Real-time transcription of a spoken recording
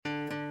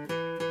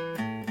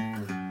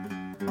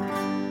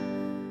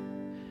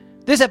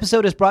This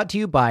episode is brought to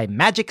you by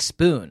Magic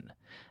Spoon.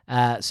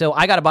 So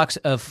I got a box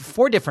of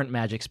 4 different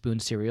Magic Spoon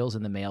cereals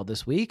in the mail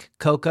this week: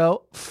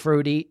 cocoa,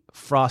 fruity,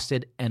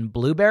 frosted, and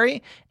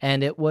blueberry,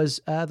 and it was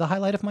the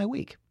highlight of my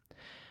week.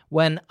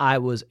 When I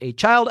was a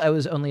child, I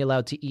was only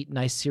allowed to eat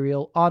nice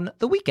cereal on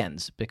the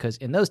weekends because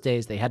in those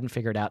days they hadn't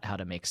figured out how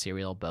to make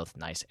cereal both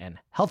nice and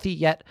healthy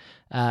yet.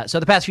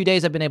 So the past few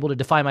days I've been able to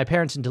defy my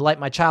parents and delight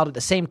my child at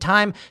the same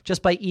time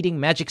just by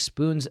eating Magic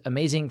Spoon's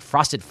amazing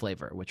frosted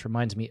flavor, which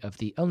reminds me of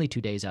the only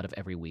 2 days out of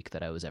every week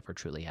that I was ever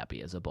truly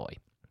happy as a boy.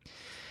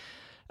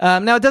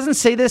 Now, it doesn't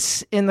say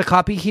this in the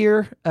copy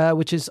here,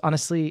 which is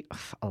honestly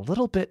a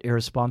little bit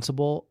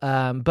irresponsible.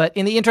 But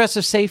in the interest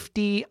of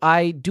safety,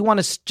 I do want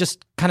to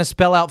just kind of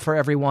spell out for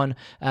everyone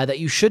that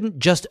you shouldn't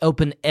just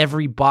open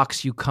every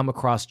box you come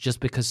across just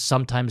because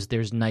sometimes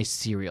there's nice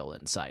cereal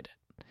inside it.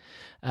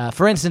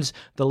 For instance,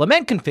 the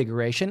Lament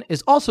configuration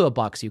is also a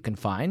box you can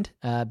find.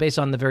 Based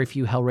on the very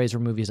few Hellraiser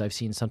movies I've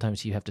seen,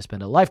 sometimes you have to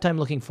spend a lifetime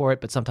looking for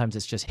it, but sometimes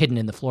it's just hidden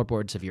in the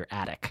floorboards of your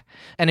attic.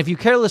 And if you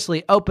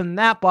carelessly open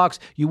that box,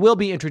 you will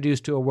be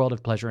introduced to a world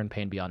of pleasure and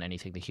pain beyond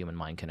anything the human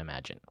mind can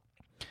imagine.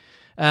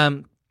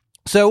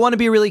 So I want to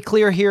be really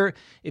clear here.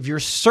 If you're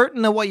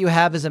certain that what you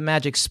have is a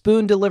Magic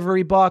Spoon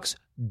delivery box,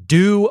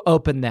 do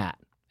open that.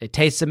 It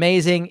tastes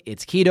amazing,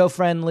 it's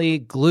keto-friendly,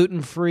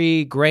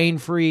 gluten-free,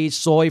 grain-free,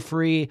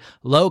 soy-free,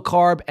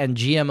 low-carb, and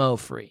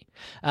GMO-free.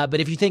 But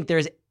if you think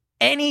there's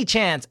any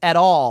chance at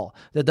all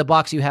that the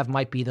box you have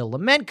might be the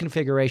Lament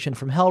configuration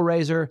from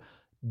Hellraiser,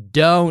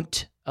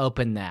 don't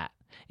open that.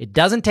 It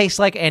doesn't taste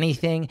like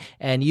anything,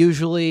 and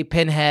usually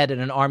Pinhead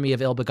and an army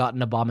of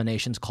ill-begotten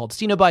abominations called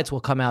Cenobites will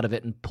come out of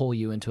it and pull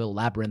you into a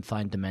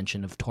labyrinthine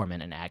dimension of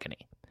torment and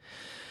agony.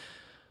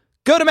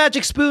 Go to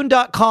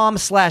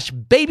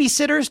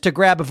magicspoon.com/babysitters to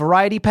grab a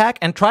variety pack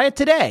and try it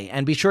today.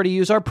 And be sure to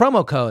use our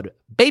promo code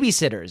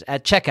BABYSITTERS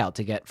at checkout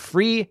to get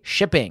free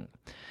shipping.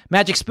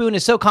 Magic Spoon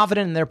is so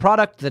confident in their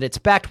product that it's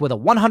backed with a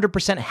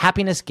 100%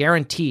 happiness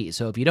guarantee.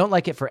 So if you don't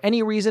like it for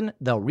any reason,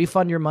 they'll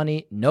refund your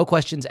money, no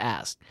questions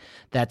asked.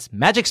 That's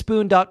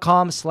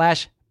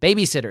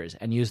magicspoon.com/babysitters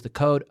and use the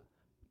code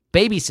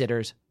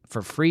BABYSITTERS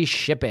for free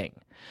shipping.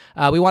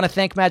 We want to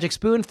thank Magic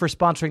Spoon for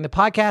sponsoring the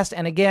podcast.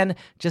 And again,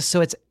 just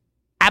so it's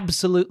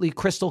absolutely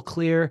crystal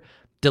clear,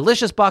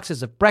 delicious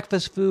boxes of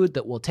breakfast food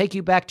that will take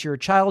you back to your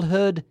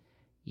childhood.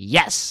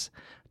 Yes.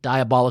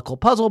 Diabolical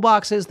puzzle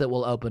boxes that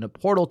will open a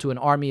portal to an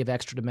army of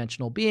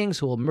extra-dimensional beings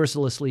who will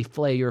mercilessly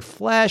flay your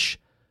flesh.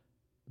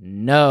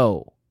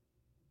 No.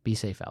 Be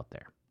safe out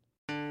there.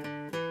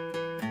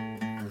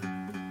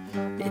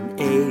 In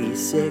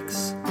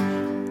 86,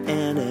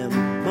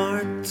 N.M.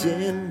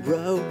 Martin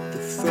wrote the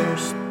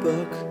first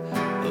book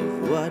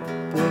of what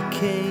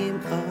became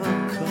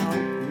a cult.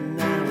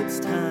 It's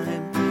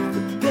time for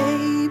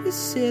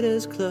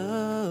Babysitters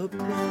Club.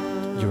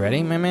 You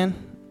ready, my man?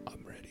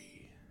 I'm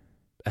ready.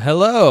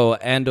 Hello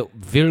and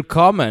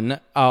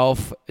willkommen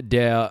auf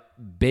der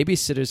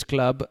Babysitters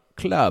Club,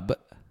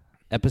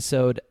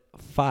 episode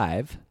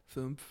 5,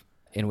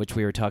 in which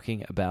we were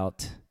talking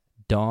about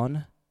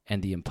Dawn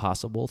and the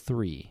Impossible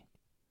 3,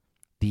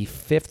 the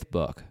 5th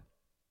book.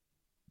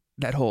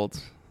 That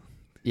holds.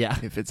 Yeah.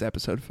 If it's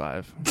episode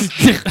 5.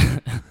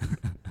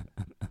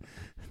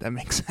 That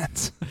makes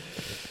sense.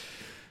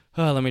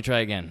 Oh, let me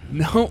try again.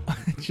 No,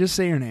 just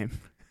say your name.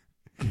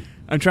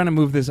 I'm trying to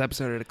move this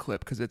episode at a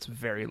clip because it's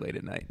very late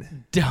at night.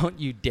 Don't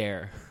you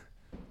dare.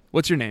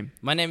 What's your name?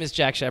 My name is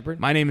Jack Shepard.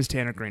 My name is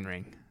Tanner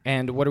Greenring.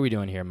 And what are we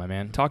doing here, my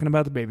man? Talking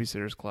about the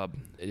Babysitters Club.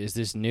 Is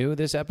this new,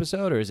 this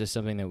episode, or is this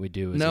something that we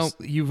do?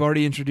 You've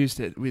already introduced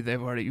it. You've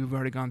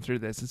already gone through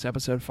this. It's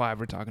episode 5.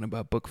 We're talking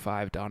about book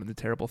 5, Dawn of the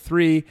Terrible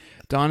 3.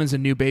 Dawn is a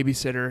new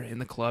babysitter in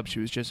the club. She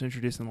was just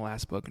introduced in the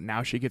last book.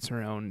 Now she gets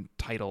her own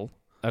title.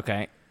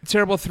 Okay.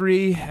 Terrible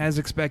 3, as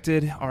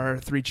expected, are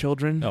 3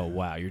 children. Oh,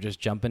 wow. You're just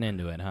jumping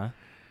into it, huh?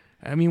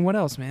 I mean, what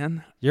else,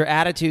 man? Your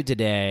attitude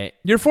today.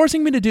 You're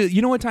forcing me to do...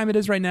 You know what time it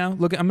is right now?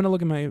 Look, I'm going to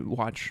look at my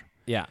watch.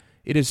 Yeah.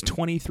 It is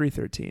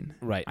 23:13.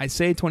 Right. I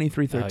say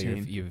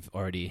 23:13. You've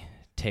already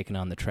taken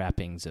on the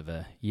trappings of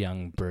a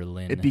young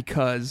Berlin.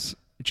 Because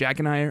Jack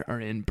and I are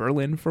in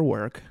Berlin for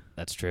work.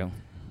 That's true.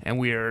 And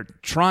we are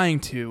trying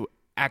to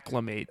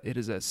acclimate. It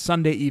is a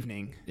Sunday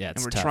evening. Yeah,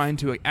 it's And we're tough. trying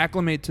to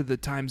acclimate to the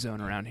time zone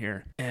around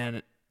here.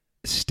 And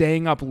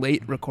staying up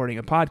late recording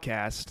a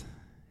podcast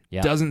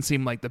doesn't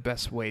seem like the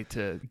best way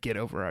to get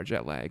over our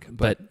jet lag.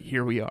 But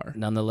here we are.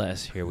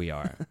 Nonetheless, here we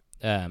are.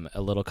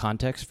 A little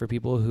context for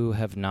people who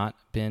have not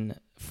been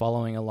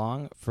following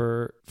along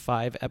for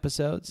 5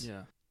 episodes.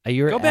 Yeah.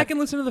 Go back and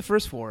listen to the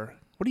first 4.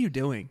 What are you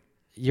doing?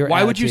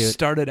 Why would you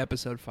start at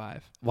episode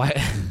 5? Why?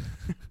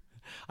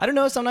 I don't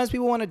know. Sometimes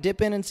people want to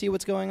dip in and see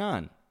what's going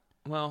on.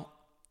 Well,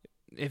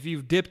 if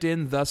you've dipped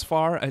in thus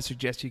far, I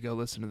suggest you go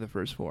listen to the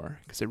first 4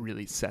 because it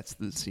really sets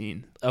the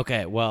scene.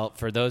 Okay, well,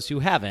 for those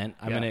who haven't,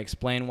 I'm going to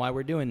explain why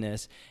we're doing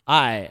this.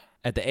 I,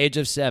 at the age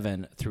of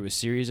 7, through a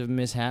series of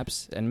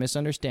mishaps and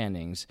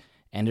misunderstandings,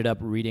 ended up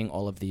reading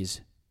all of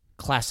these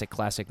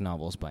classic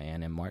novels by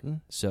Anne M.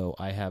 Martin, so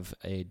I have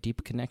a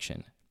deep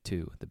connection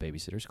to the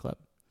Babysitters Club.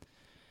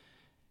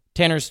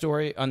 Tanner's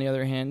story, on the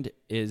other hand,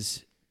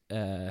 is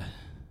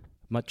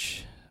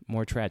much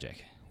more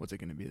tragic. What's it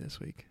going to be this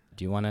week?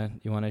 Do you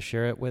wanna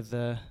share it with?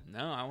 No,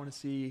 I want to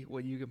see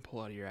what you can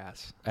pull out of your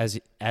ass.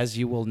 As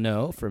you will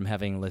know from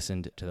having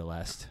listened to the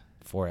last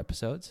 4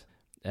 episodes,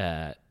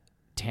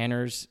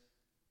 Tanner's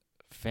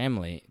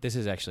family. This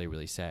is actually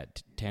really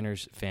sad.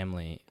 Tanner's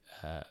family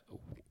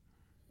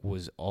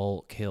was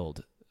all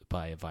killed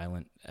by a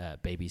violent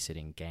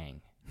babysitting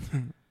gang.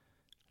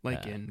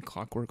 Like in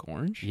Clockwork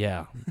Orange?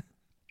 Yeah.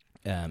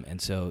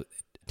 And so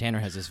Tanner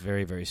has this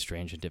very, very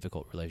strange and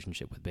difficult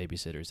relationship with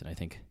babysitters, and I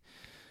think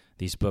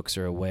these books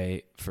are a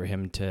way for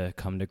him to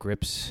come to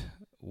grips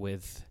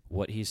with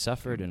what he's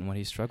suffered and what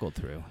he's struggled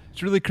through.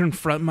 To really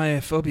confront my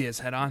phobias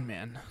head on,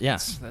 man. Yeah.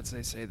 That's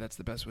they say that's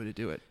the best way to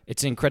do it.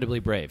 It's incredibly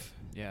brave.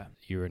 Yeah.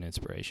 You're an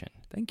inspiration.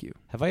 Thank you.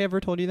 Have I ever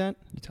told you that?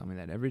 You tell me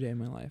that every day of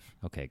my life.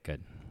 Okay,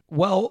 good.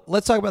 Well,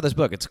 let's talk about this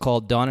book. It's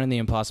called Dawn and the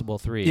Impossible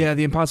 3. Yeah,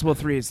 The Impossible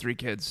 3 is 3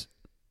 kids.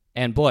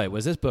 And boy,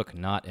 was this book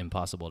not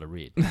impossible to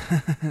read.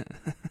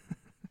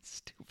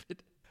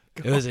 Stupid.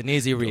 It was an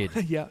easy read.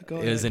 Yeah, go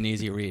ahead. It was an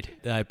easy read.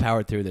 I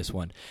powered through this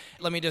one.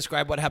 Let me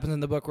describe what happens in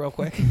the book real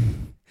quick.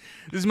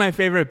 This is my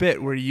favorite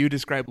bit where you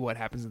describe what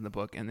happens in the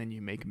book and then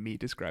you make me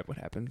describe what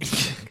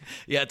happens.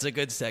 Yeah, it's a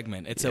good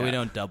segment. It's so we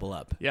don't double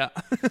up. Yeah,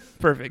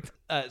 perfect.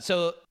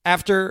 So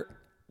after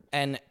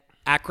an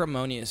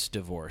acrimonious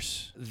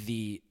divorce,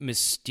 the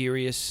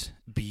mysterious,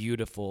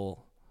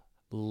 beautiful,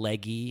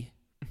 leggy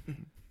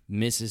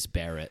Mrs.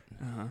 Barrett,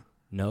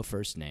 no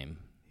first name,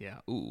 Yeah,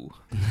 ooh.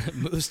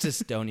 moves to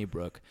Stony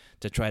Brook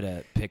to try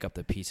to pick up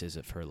the pieces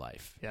of her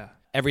life. Yeah,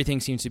 Everything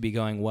seems to be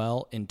going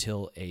well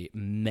until a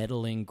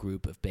meddling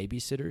group of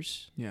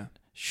babysitters yeah.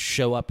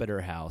 show up at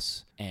her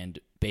house and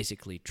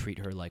basically treat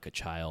her like a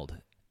child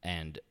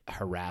and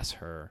harass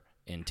her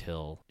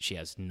until she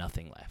has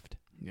nothing left.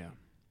 Yeah.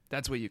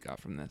 That's what you got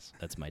from this.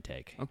 That's my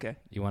take. Okay.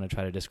 You want to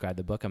try to describe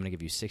the book? I'm going to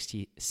give you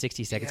 60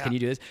 seconds. Yeah. Can you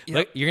do this? Yep.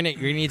 Look, you're going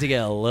to need to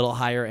get a little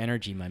higher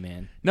energy, my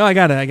man. No, I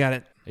got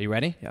it. Are you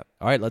ready? Yep.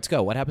 All right, let's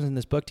go. What happens in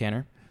this book,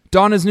 Tanner?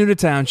 Dawn is new to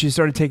town. She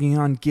started taking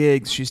on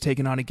gigs. She's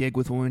taken on a gig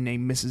with a woman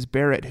named Mrs.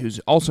 Barrett, who's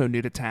also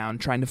new to town,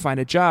 trying to find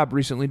a job,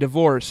 recently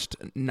divorced,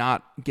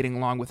 not getting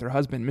along with her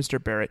husband,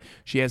 Mr. Barrett.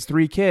 She has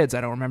 3 kids.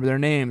 I don't remember their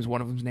names. One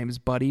of them's name is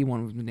Buddy.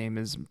 One of them's name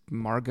is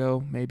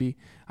Margot, maybe.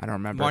 I don't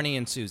remember. Marnie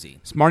and Susie.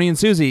 It's Marnie and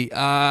Susie.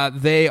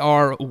 They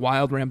are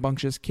wild,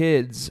 rambunctious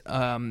kids.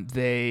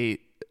 They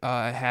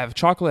have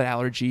chocolate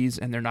allergies,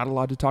 and they're not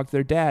allowed to talk to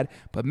their dad.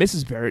 But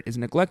Mrs. Barrett is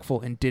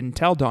neglectful and didn't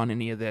tell Dawn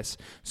any of this.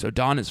 So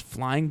Dawn is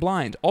flying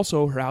blind.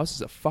 Also, her house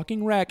is a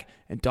fucking wreck,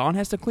 and Dawn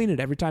has to clean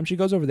it every time she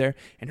goes over there.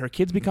 And her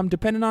kids become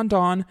dependent on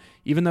Dawn,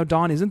 even though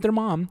Dawn isn't their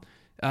mom.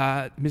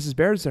 Mrs.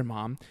 Barrett's their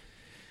mom.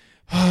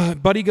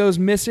 Buddy goes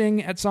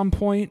missing at some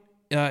point.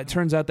 It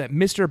turns out that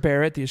Mr.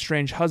 Barrett, the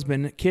estranged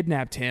husband,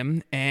 kidnapped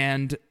him,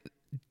 and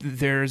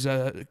there's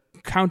a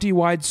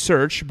county-wide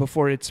search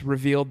before it's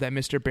revealed that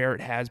Mr. Barrett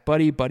has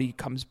Buddy. Buddy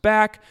comes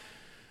back.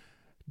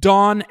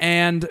 Dawn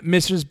and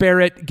Mrs.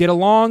 Barrett get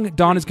along.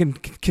 Dawn is going to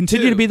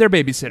continue to be their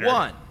babysitter.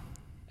 1.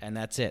 And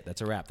that's it.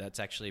 That's a wrap. That's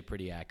actually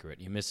pretty accurate.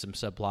 You missed some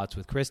subplots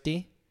with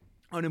Christy,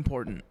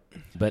 Unimportant.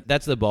 but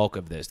that's the bulk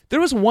of this. There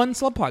was one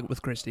subplot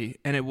with Christy,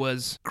 and it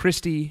was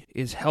Christy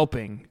is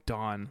helping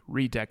Dawn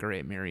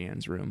redecorate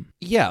Marianne's room.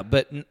 Yeah,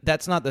 but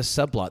that's not the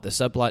subplot. The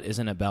subplot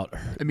isn't about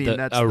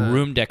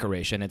room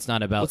decoration. It's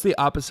not about... What's the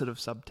opposite of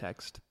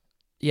subtext?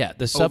 Yeah,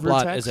 the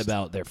subplot Overtext? is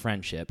about their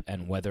friendship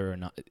and whether or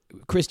not...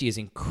 Christy is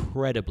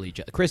incredibly...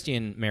 Christy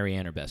and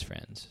Marianne are best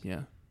friends.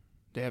 Yeah.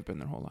 They have been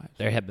their whole lives.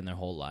 They have been their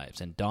whole lives.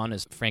 And Dawn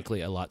is,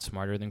 frankly, a lot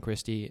smarter than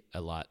Christy,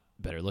 a lot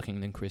better looking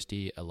than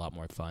Christy, a lot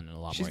more fun, and a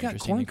lot more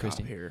interesting than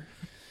Christy. Here.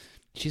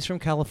 She's from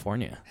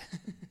California.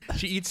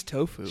 She eats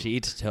tofu. She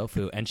eats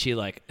tofu, and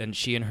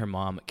she and her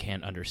mom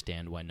can't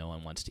understand why no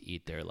one wants to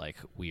eat their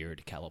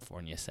weird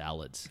California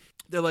salads.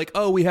 They're like,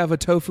 oh, we have a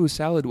tofu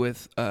salad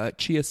with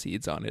chia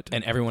seeds on it.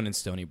 And everyone in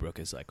Stony Brook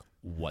is like,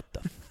 what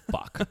the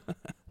fuck?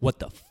 What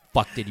the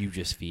fuck did you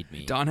just feed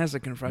me? Dawn has to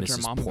confront her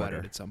Mrs. mom about Porter.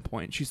 it at some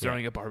point. She's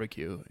throwing a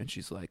barbecue, and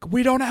she's like,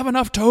 we don't have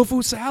enough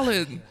tofu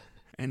salad.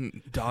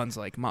 And Dawn's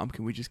like, Mom,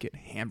 can we just get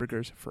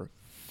hamburgers for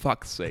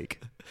fuck's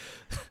sake?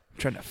 I'm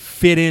trying to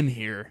fit in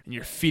here, and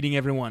you're feeding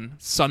everyone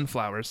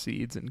sunflower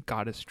seeds and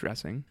goddess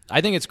dressing. I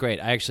think it's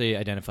great. I actually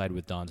identified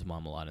with Dawn's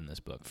mom a lot in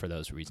this book for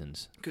those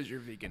reasons. Because you're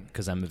vegan.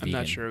 Because I'm a vegan.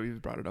 I'm not sure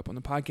we've brought it up on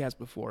the podcast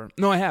before.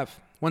 No, I have.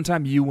 One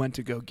time you went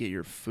to go get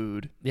your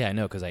food. Yeah, I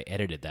know, because I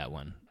edited that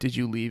one. Did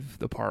you leave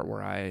the part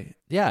where I...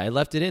 Yeah, I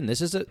left it in.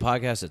 This is a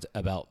podcast that's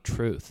about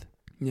truth.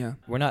 Yeah.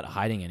 We're not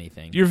hiding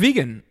anything. You're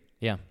vegan.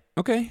 Yeah.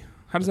 Okay.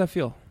 How does that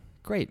feel?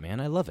 Great, man.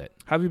 I love it.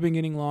 How have you been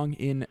getting along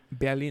in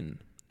Berlin?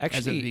 Actually,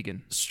 as a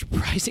vegan.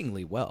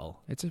 surprisingly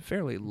well. It's a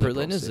fairly liberal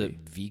Berlin is city.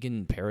 a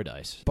vegan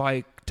paradise.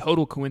 By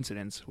total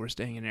coincidence, we're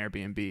staying in an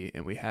Airbnb,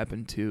 and we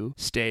happen to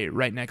stay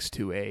right next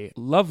to a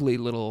lovely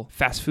little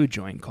fast food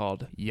joint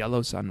called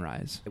Yellow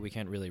Sunrise. We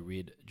can't really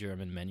read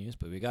German menus,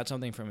 but we got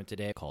something from it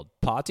today called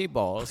Party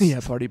Balls. Yeah,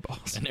 party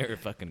balls. And they were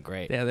fucking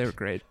great. Yeah, they were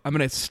great. I'm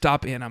going to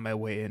stop in on my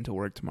way into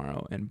work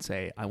tomorrow and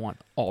say, I want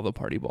all the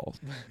party balls.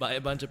 Buy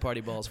a bunch of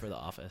party balls for the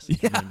office.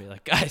 Yeah. And be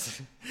like,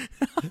 guys,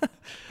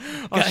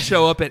 I'll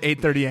show up at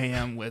 8:30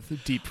 a.m.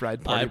 with deep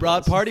fried party balls. I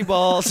brought party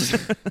balls.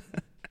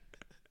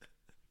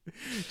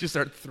 Just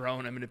start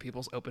throwing them into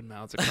people's open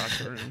mouths across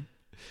the room.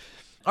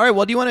 All right,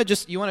 well, do you want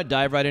to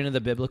dive right into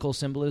the biblical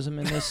symbolism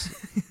in this?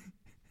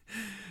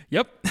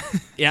 Yep.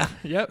 Yeah.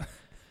 Yep.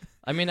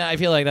 I mean, I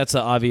feel like that's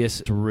the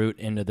obvious route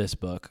into this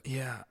book.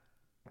 Yeah.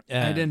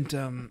 I didn't.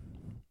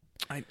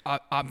 I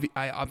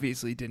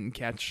obviously didn't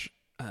catch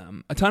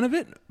a ton of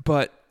it,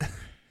 but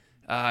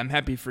I'm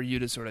happy for you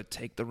to sort of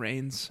take the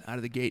reins out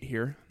of the gate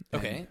here.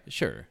 Okay,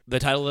 sure. The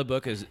title of the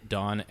book is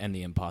Dawn and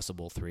the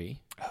Impossible 3.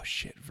 Oh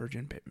shit,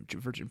 virgin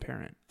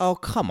parent. Oh,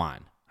 come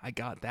on. I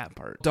got that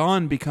part.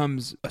 Dawn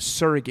becomes a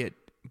surrogate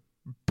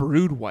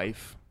brood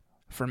wife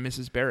for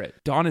Mrs. Barrett.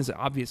 Dawn is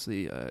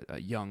obviously a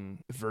young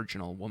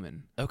virginal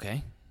woman.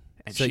 Okay.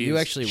 And So she you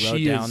is- actually she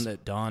wrote down is-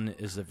 that Dawn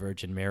is the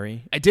Virgin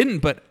Mary? I didn't,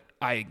 but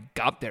I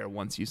got there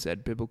once you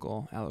said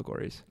biblical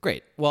allegories.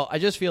 Great. Well, I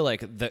just feel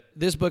like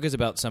this book is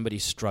about somebody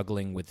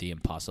struggling with the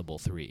impossible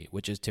 3,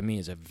 which is, to me,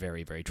 is a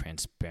very, very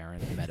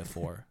transparent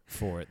metaphor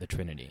for the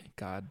Trinity.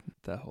 God,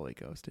 the Holy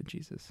Ghost, and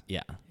Jesus.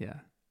 Yeah. Yeah.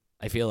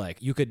 I feel like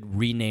you could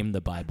rename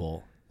the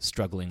Bible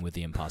Struggling with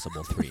the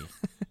Impossible 3,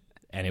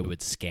 and it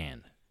would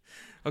scan.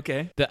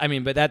 Okay. But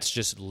that's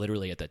just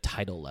literally at the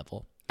title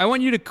level. I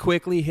want you to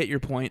quickly hit your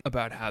point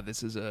about how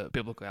this is a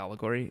biblical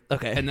allegory.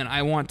 Okay. And then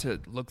I want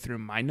to look through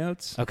my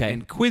notes Okay.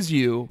 and quiz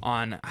you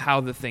on how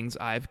the things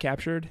I've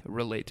captured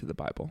relate to the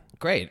Bible.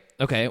 Great.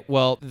 Okay.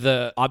 Well,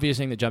 the obvious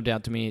thing that jumped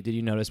out to me, did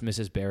you notice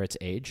Mrs. Barrett's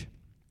age?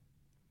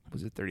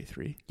 Was it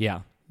 33?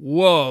 Yeah.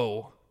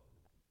 Whoa.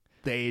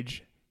 The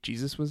age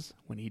Jesus was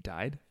when he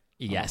died?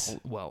 Yes.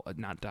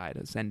 Not died,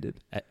 ascended.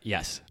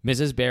 Yes.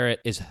 Mrs.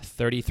 Barrett is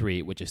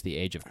 33, which is the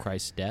age of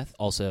Christ's death.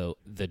 Also,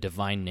 the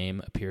divine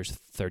name appears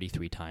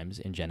 33 times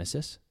in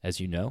Genesis, as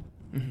you know.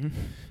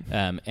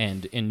 Mm-hmm.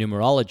 And in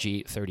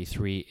numerology,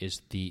 33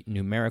 is the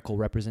numerical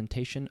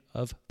representation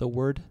of the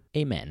word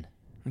amen.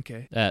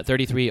 Okay.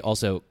 33,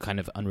 also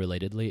kind of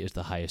unrelatedly, is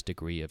the highest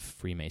degree of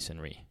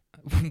Freemasonry.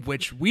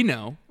 Which we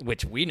know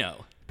Which we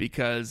know.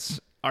 because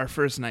our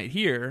first night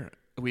here,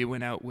 we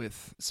went out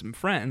with some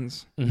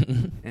friends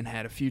and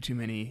had a few too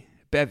many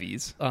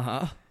bevies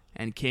Uh-huh.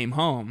 and came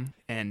home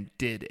and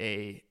did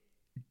a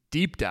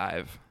deep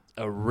dive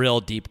A real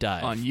deep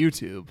dive. on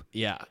YouTube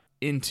Yeah.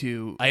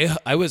 into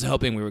I was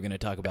hoping we were going to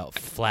talk about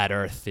flat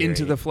earth theory.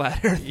 into the flat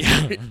earth.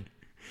 Yeah.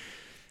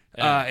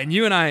 And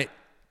you and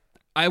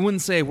I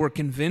wouldn't say we're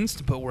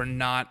convinced, but we're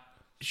not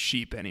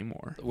sheep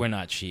anymore. We're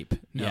not sheep.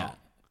 No. Yeah.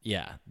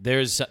 Yeah.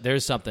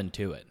 There's something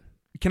to it.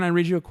 Can I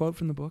read you a quote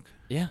from the book?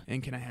 Yeah.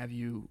 And can I have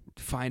you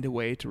find a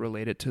way to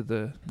relate it to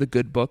the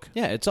good book?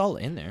 Yeah, it's all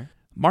in there.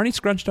 Marnie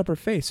scrunched up her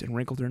face and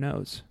wrinkled her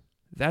nose.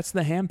 That's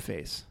the ham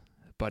face,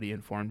 Buddy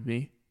informed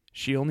me.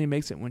 She only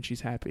makes it when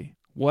she's happy.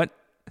 What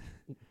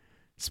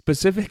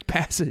specific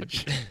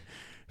passage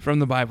from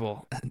the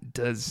Bible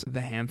does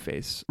the ham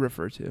face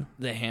refer to?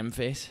 The ham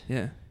face.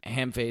 Yeah.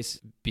 Ham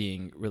face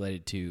being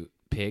related to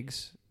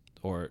pigs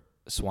or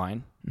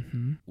swine,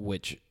 Mm-hmm.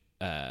 which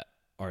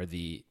are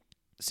the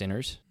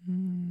sinners.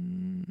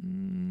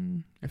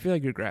 I feel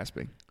like you're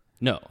grasping.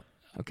 No.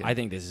 Okay. I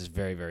think this is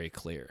very, very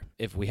clear.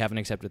 If we haven't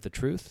accepted the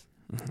truth,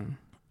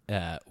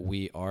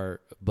 we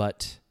are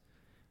but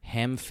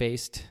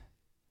ham-faced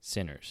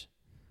sinners.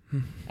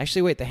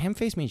 Actually, wait, the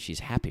ham-face means she's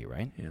happy,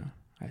 right? Yeah.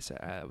 I said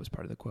that was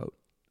part of the quote.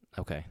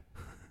 Okay.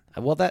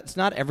 Well, that's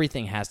not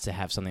everything has to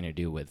have something to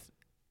do with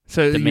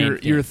So the main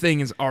your thing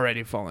is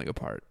already falling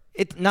apart.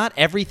 it. Not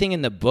everything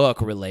in the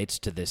book relates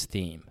to this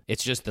theme.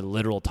 It's just the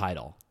literal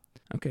title.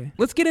 Okay.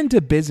 Let's get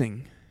into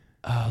bizzing.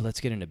 Oh, let's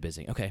get into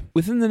busy. Okay.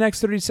 Within the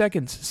next 30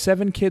 seconds,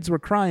 7 kids were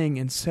crying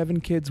and 7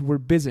 kids were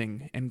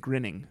bizzing and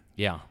grinning.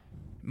 Yeah.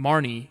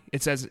 Marnie,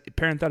 it says,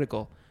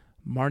 parenthetical,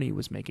 Marnie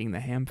was making the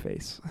ham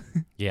face.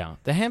 Yeah.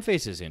 The ham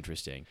face is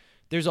interesting.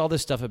 There's all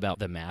this stuff about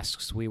the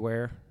masks we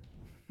wear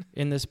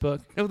in this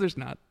book. No, there's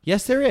not.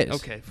 Yes, there is.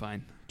 Okay,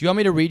 fine. Do you want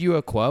me to read you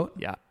a quote?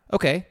 Yeah.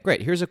 Okay,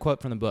 great. Here's a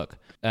quote from the book.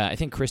 I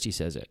think Christy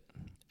says it.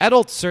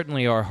 Adults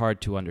certainly are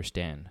hard to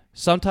understand.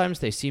 Sometimes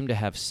they seem to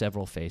have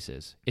several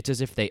faces. It's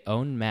as if they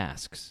own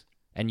masks,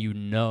 and you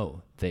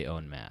know they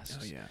own masks.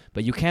 Oh, yeah.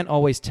 But you can't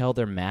always tell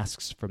their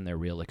masks from their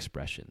real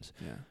expressions.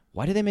 Yeah.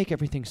 Why do they make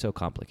everything so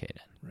complicated?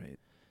 Right.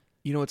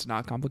 You know what's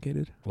not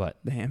complicated? What?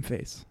 The ham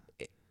face.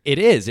 It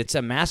is. It's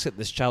a mask that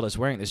this child is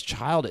wearing. This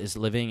child is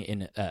living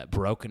in a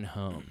broken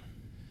home.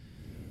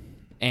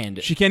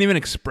 And She can't even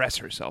express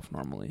herself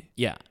normally.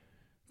 yeah.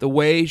 The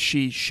way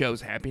she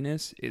shows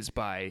happiness is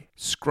by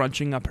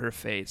scrunching up her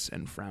face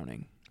and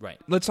frowning. Right.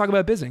 Let's talk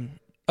about bizzing.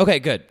 Okay,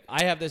 good.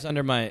 I have this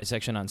under my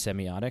section on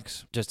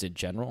semiotics, just in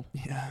general.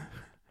 Yeah.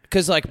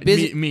 Because, like,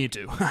 busy... Me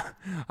too,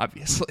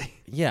 obviously.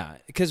 Yeah,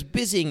 because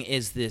bizzing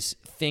is this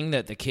thing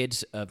that the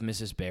kids of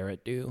Mrs.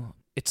 Barrett do.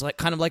 It's like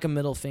kind of like a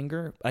middle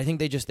finger. I think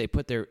they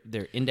put their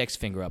index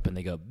finger up and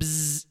they go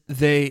bzzz.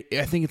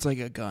 I think it's like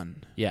a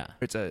gun. Yeah.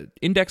 It's a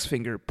index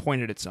finger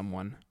pointed at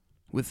someone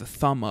with the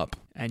thumb up,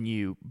 and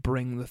you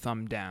bring the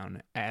thumb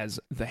down as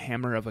the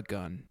hammer of a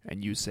gun,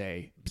 and you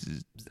say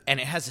bzz. And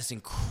it has this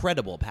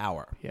incredible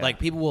power. Yeah. Like,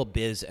 people will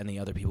bizz and the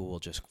other people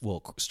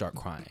will start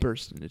crying.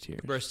 Burst into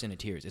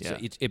tears.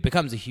 It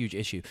becomes a huge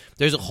issue.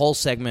 There's a whole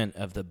segment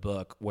of the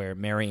book where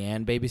Mary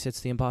Ann babysits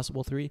the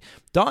Impossible 3.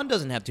 Dawn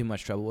doesn't have too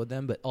much trouble with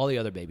them, but all the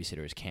other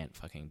babysitters can't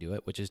fucking do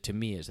it, which is, to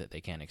me, is that they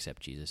can't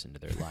accept Jesus into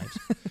their lives.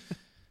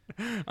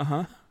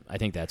 Uh-huh. I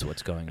think that's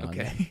what's going on.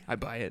 Okay, I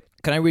buy it.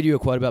 Can I read you a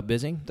quote about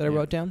bizzing that I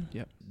wrote down?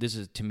 Yep. This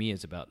is, to me,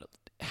 is about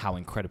how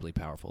incredibly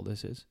powerful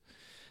this is.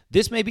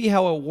 This may be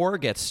how a war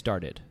gets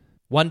started.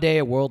 One day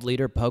a world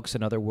leader pokes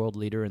another world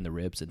leader in the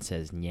ribs and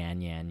says, nya,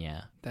 nya,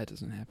 nya. That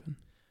doesn't happen.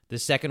 The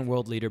second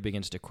world leader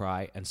begins to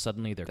cry, and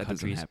suddenly their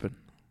countries doesn't happen.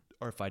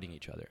 are fighting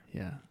each other.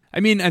 Yeah.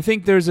 I mean, I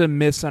think there's a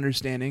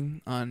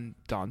misunderstanding on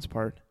Dawn's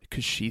part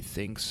because she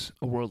thinks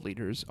world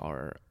leaders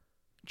are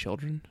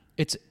children.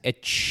 It's a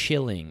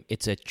chilling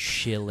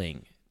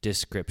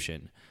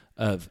description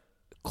of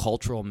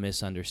cultural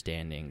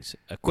misunderstandings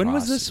across When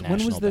was this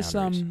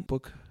boundaries.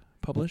 Book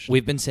published?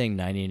 We've been saying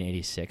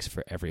 1986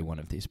 for every one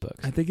of these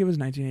books. I think it was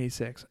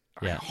 1986.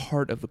 Yeah.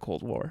 Heart of the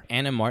Cold War.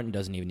 Anna Martin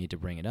doesn't even need to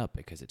bring it up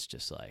because it's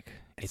just like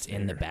it's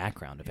in the there.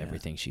 background of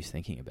everything she's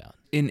thinking about.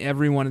 In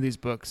every one of these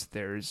books,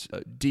 there's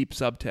a deep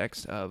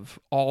subtext of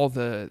all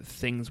the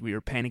things we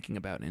were panicking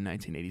about in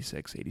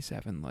 1986,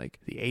 87, like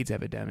the AIDS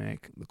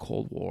epidemic, the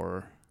Cold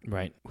War.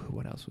 Right.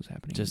 What else was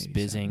happening? Just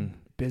bizzing.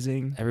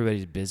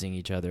 Everybody's bizzing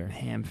each other.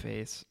 Ham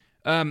face.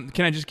 Can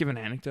I just give an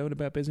anecdote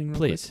about bizzing real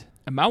Please.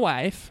 quick? My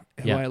wife,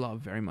 who Yeah. I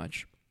love very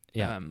much,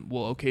 Yeah.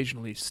 will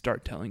occasionally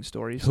start telling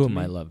stories to Whom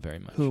me. I love very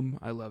much. Whom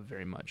I love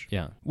very much.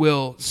 Yeah.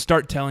 Will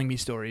start telling me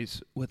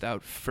stories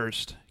without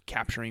first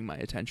capturing my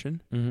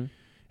attention. Mm-hmm.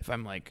 If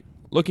I'm like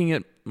looking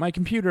at my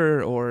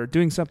computer or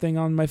doing something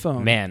on my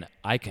phone. Man,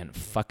 I can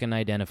fucking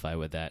identify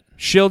with that.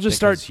 She'll just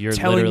start You're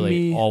telling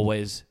literally me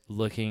always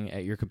looking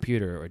at your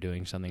computer or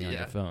doing something on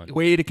your phone.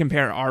 Way to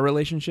compare our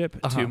relationship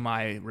Uh-huh. to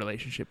my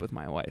relationship with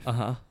my wife.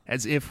 Uh-huh.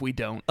 As if we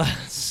don't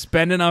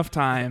spend enough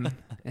time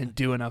and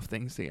do enough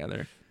things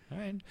together. All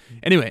right.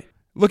 Anyway,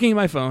 looking at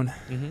my phone,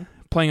 Mm-hmm.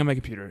 playing on my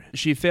computer,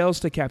 she fails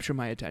to capture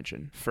my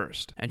attention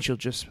first, and she'll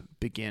just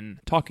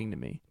begin talking to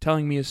me,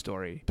 telling me a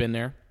story. Been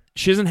there?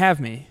 She doesn't have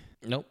me,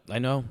 Nope, I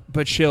know.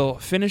 but she'll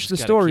finish the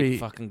Gotta story keep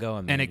fucking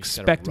going, man. and You just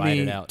expect gotta ride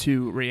me it out.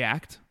 to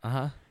react.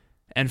 Uh-huh.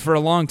 And for a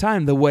long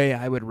time, the way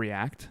I would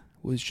react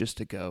was just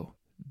to go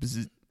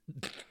bzz,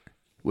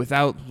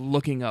 without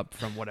looking up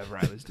from whatever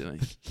I was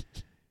doing,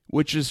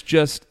 which is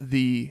just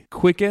the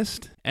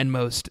quickest and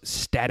most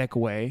static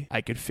way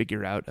I could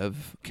figure out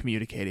of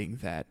communicating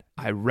that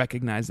I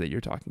recognize that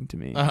you're talking to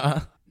me.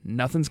 Uh-huh.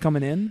 Nothing's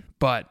coming in,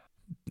 but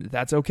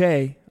that's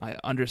okay. I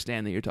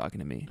understand that you're talking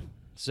to me.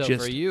 So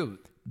Just for you,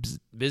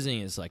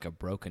 bizzing is like a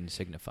broken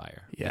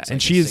signifier. Yeah, It's and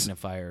like she's- a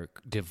signifier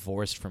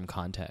divorced from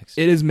context.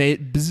 It has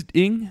made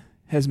bzzing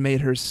has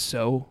made her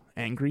so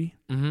angry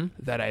Mm-hmm.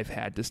 that I've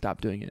had to stop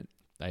doing it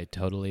I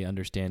totally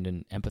understand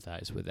and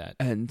empathize with that.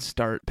 and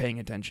start paying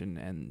attention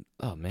and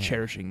Oh, man.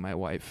 cherishing my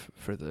wife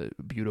for the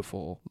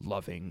beautiful,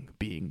 loving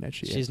being that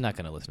she is. She's not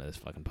going to listen to this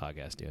fucking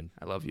podcast, dude.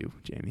 I love you,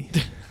 Jamie.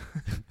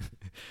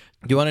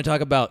 Do you want to talk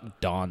about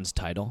Dawn's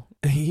title?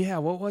 Yeah,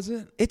 what was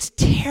it? It's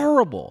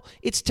terrible.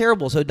 It's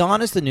terrible. So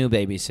Dawn is the new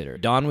babysitter.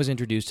 Dawn was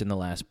introduced in the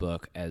last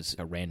book as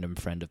a random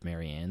friend of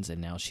Mary Ann's,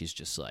 and now she's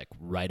just like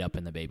right up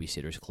in the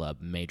babysitters club,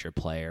 major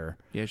player.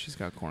 Yeah, she's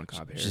got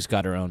corncob hair. She's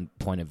got her own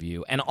point of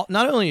view. And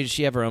not only does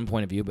she have her own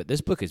point of view, but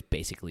this book is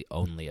basically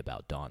only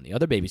about Dawn. The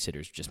other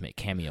babysitters just make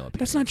cameo appearances.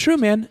 That's not true,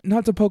 man.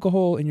 Not to poke a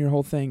hole in your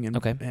whole thing and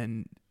Okay.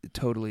 and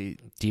totally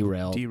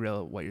Derail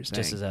what you're saying.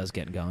 just as I was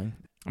getting going.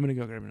 I'm gonna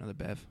go grab another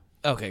bev.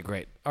 Okay,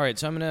 great. All right,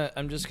 so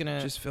I'm just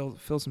gonna Just fill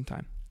some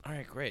time. All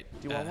right, great.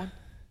 Do you want one?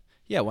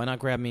 Yeah, why not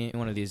grab me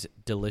one of these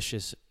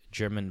delicious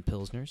German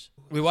Pilsners?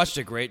 We watched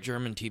a great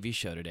German TV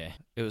show today.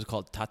 It was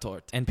called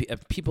Tatort. And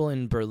people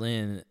in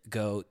Berlin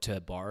go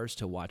to bars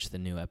to watch the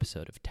new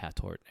episode of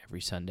Tatort every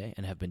Sunday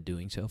and have been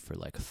doing so for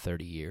like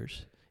 30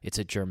 years. It's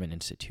a German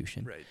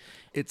institution. Right.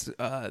 It's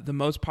the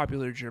most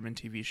popular German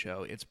TV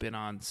show. It's been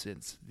on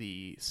since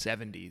the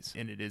 70s,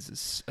 and it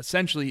is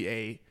essentially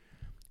a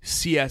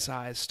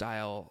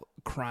CSI-style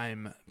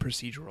crime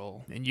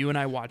procedural. And you and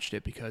I watched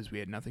it because we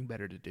had nothing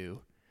better to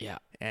do. Yeah.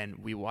 And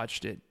we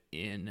watched it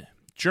in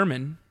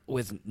German.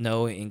 With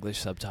no English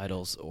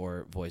subtitles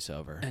or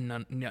voiceover.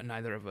 And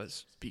neither of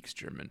us speaks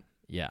German.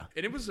 Yeah.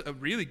 And it was a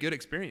really good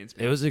experience,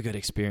 man. It was a good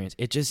experience.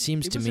 It just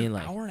seems to me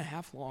like... It was an hour and a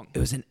half long. It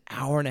was an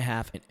hour and a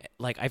half. And,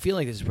 like, I feel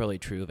like this is probably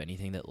true of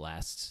anything that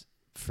lasts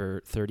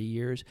for 30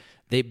 years.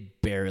 They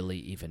barely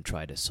even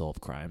try to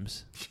solve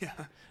crimes.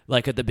 Yeah.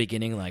 Like, at the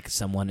beginning, like,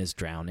 someone is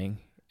drowning,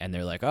 and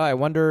they're like, oh, I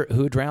wonder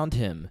who drowned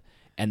him.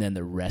 And then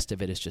the rest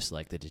of it is just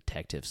like the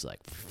detectives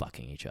like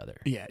fucking each other.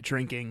 Yeah,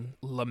 drinking,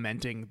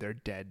 lamenting their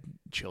dead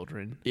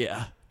children.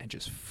 Yeah. And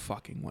just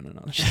fucking one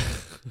another.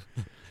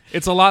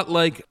 It's a lot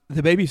like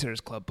the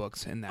Babysitter's Club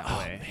books in that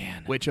way,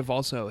 man. which have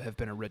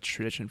been a rich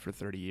tradition for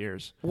 30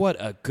 years. What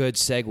a good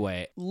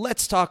segue.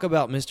 Let's talk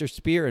about Mr.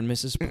 Spear and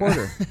Mrs.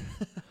 Porter.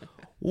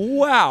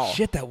 Wow.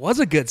 Shit, that was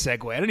a good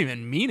segue. I didn't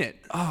even mean it.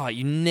 Oh,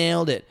 you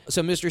nailed it.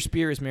 So Mr.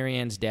 Spear is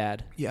Marianne's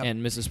dad, Yep.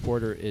 and Mrs.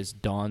 Porter is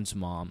Dawn's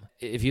mom.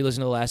 If you listen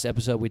to the last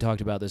episode, we talked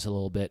about this a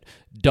little bit.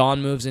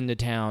 Dawn moves into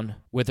town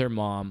with her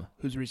mom,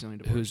 Who's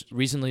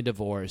recently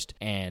divorced.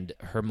 and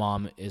her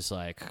mom is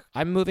like,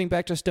 I'm moving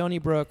back to Stony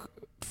Brook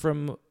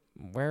from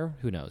where?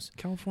 Who knows?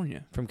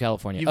 California. From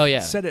California. You've oh,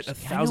 yeah. said it I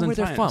 1,000 know where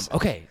they're times. from.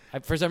 Okay.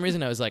 For some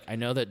reason, I was like, I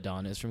know that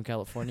Dawn is from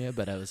California,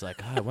 but I was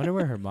like, I wonder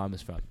where her mom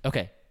is from.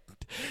 Okay.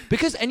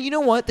 And you know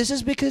what? This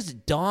is because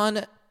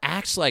Dawn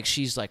acts like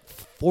she's like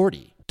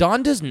 40.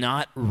 Dawn does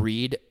not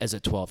read as a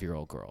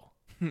 12-year-old girl.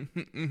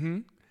 Mm-hmm.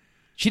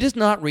 She does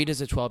not read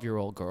as a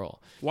 12-year-old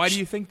girl. Why do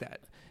you think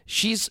that?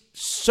 She's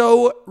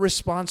so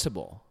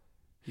responsible.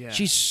 Yeah.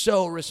 She's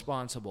so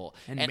responsible.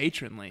 And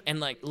matronly.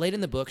 And like late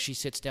in the book, she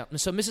sits down.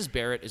 So Mrs.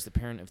 Barrett is the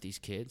parent of these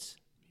kids.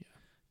 Yeah.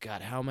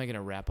 God, how am I going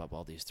to wrap up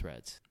all these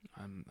threads?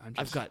 I'm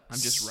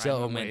just riding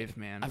so the many, wave,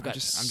 man. I've got I'm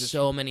just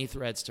so many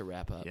threads to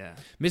wrap up. Yeah.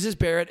 Mrs.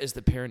 Barrett is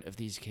the parent of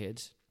these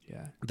kids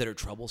Yeah. that are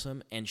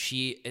troublesome, and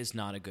she is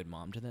not a good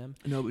mom to them.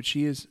 No, but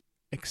she is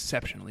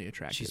exceptionally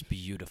attractive. She's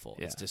beautiful.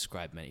 Yeah. It's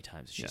described many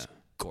times. She's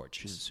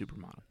gorgeous. She's a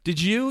supermodel.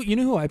 Did you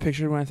know who I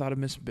pictured when I thought of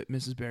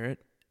Mrs. Barrett?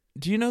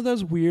 Do you know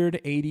those weird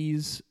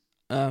 80s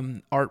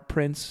art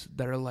prints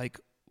that are like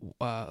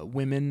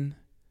women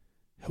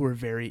who are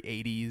very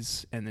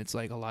 80s, and it's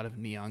like a lot of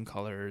neon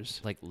colors?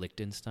 Like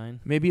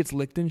Liechtenstein? Maybe it's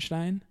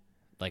Liechtenstein?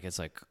 Like it's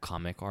like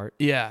comic art?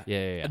 Yeah.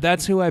 Yeah.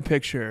 That's who I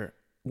picture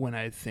when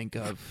I think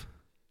of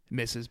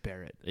Mrs.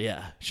 Barrett.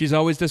 Yeah. She's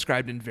always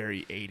described in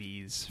very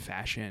 80s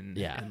fashion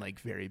and like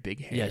very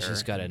big hair. Yeah,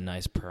 she's got a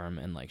nice perm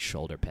and like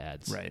shoulder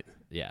pads. Right.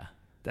 Yeah.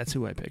 That's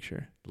who I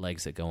picture.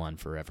 Legs that go on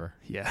forever.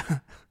 Yeah.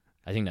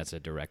 I think that's a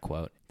direct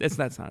quote. That's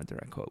not a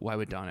direct quote. Why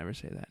would Dawn ever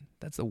say that?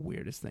 That's the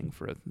weirdest thing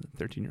for a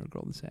 13-year-old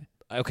girl to say.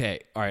 Okay.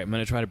 All right. I'm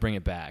going to try to bring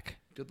it back.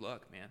 Good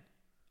luck, man.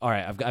 All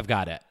right. I've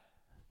got it.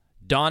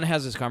 Dawn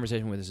has this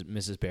conversation with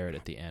Mrs. Barrett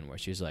at the end where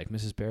she's like,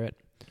 Mrs. Barrett,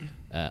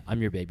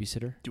 I'm your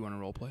babysitter. Do you want to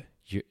role play?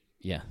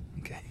 Yeah.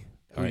 Okay.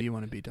 All Who right. do you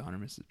want to be, Dawn or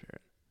Mrs.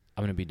 Barrett?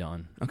 I'm going to be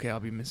Dawn. Okay, I'll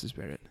be Mrs.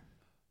 Barrett.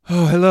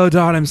 Oh, hello,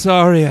 Dawn. I'm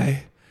sorry.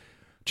 I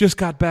just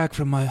got back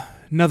from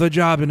another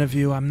job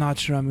interview. I'm not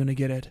sure I'm going to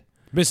get it.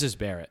 Mrs.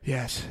 Barrett,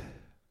 Yes.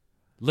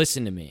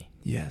 listen to me.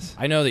 Yes.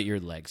 I know that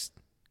your legs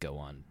go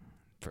on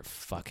for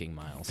fucking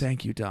miles.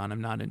 Thank you, Dawn.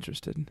 I'm not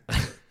interested.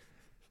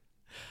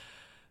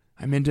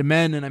 I'm into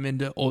men and I'm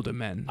into older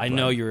men. I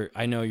know you're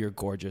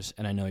gorgeous,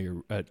 and I know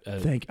you're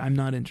I'm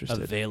not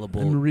interested.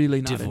 available. I'm really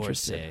not divorcee.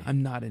 interested.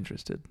 I'm not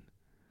interested.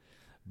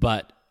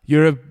 But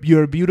You're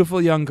a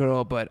beautiful young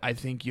girl, but I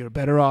think you're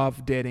better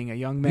off dating a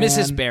young man.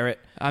 Mrs. Barrett,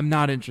 I'm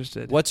not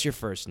interested. what's your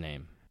first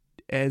name?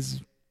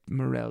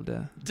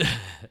 Esmeralda.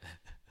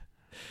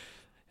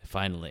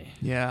 Finally,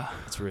 Yeah.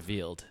 it's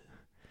revealed.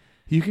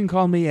 You can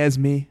call me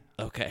Esme.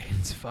 Okay.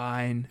 It's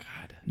fine.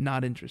 God,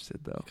 Not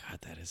interested though.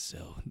 that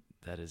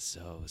is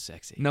so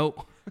sexy.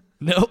 Nope.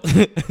 No.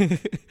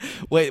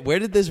 Wait, where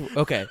did this?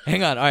 Okay,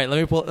 hang on. All right, let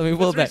me pull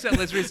it back.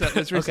 Let's reset.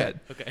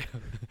 Okay.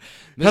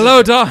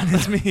 Hello, Dawn.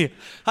 It's me.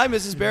 Hi,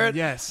 Mrs. Barrett.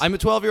 Yes. I'm a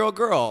 12-year-old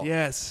girl.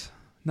 Yes.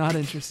 Not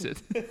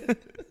interested.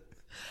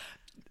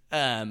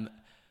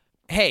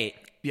 Hey,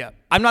 Yeah.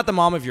 I'm not the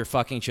mom of your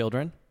fucking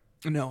children.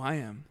 No, I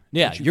am.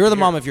 Yeah, Don't you you're the dare.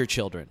 mom of your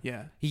children.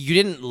 Yeah. You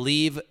didn't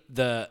leave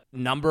the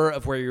number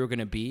of where you were going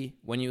to be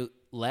when you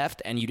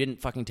left, and you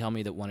didn't fucking tell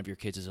me that one of your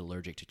kids is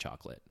allergic to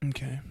chocolate.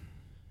 Okay.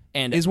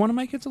 And Is one of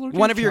my kids allergic?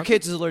 one to of your chocolate?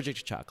 kids is allergic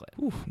to chocolate.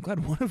 Ooh, I'm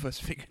glad one of us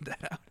figured that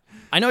out.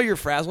 I know you're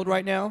frazzled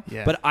right now,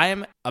 Yeah. but I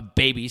am a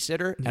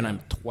babysitter, and Yeah. I'm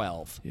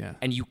 12. Yeah.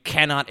 And you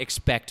cannot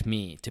expect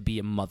me to be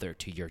a mother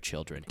to your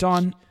children.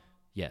 Dawn,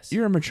 Yes.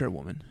 you're a mature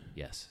woman.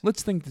 Yes.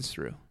 Let's think this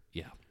through.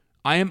 Yeah.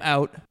 I am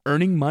out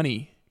earning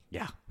money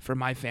Yeah. for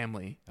my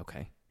family,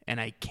 Okay. and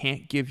I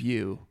can't give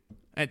you.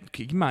 And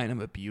keep in mind,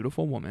 I'm a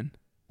beautiful woman,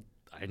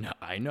 I know.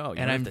 You and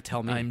don't have to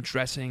tell me. I'm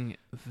dressing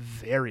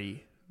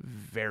very,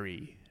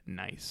 very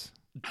nice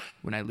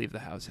when I leave the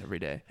house every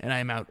day, and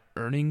I'm out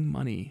earning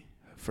money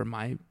for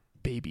my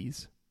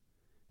babies,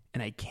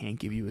 and I can't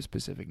give you a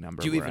specific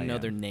number. Do you where even I know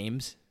am. their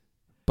names?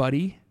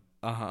 Buddy,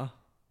 Uh-huh.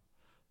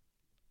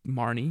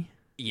 Marnie,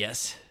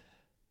 Yes.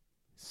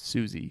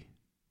 Susie?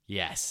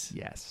 Yes.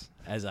 Yes.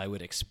 As I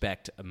would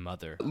expect a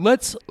mother.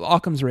 Let's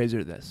Occam's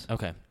razor this.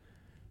 Okay.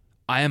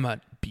 I am a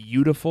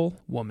beautiful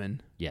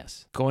woman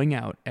Yes. going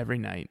out every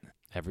night,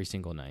 Every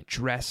single night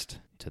dressed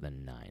to the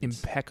nines.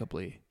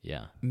 impeccably,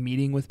 Yeah.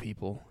 meeting with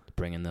people,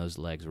 Bringing those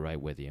legs right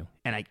with you.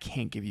 and I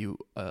can't give you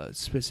a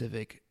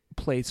specific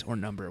place or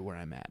number where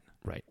I'm at.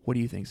 Right. What do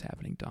you think's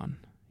happening, Dawn?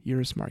 You're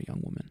a smart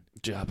young woman.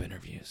 Job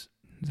interviews.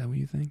 Is that what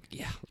you think?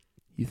 Yeah.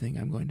 You think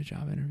I'm going to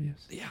job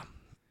interviews? Yeah.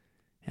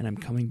 And I'm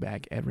coming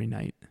back every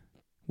night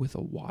with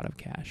a wad of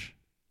cash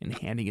and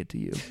handing it to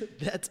you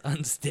That's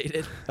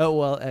unstated. Oh,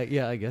 well,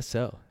 yeah, I guess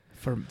so.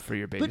 for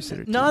your babysitter.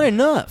 But not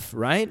enough,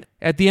 right?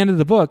 At the end of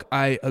the book,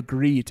 I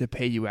agree to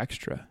pay you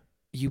extra.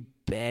 You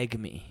beg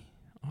me.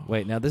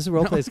 Wait, now this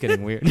roleplay is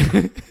getting weird.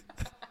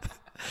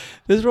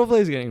 This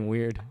roleplay is getting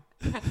weird.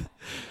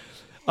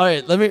 All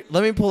right, let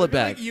me pull it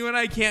back. Like you and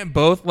I can't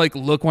both like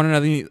look one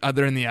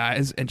another in the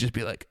eyes and just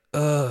be like,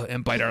 ugh,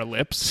 and bite our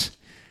lips.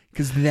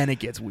 Because then it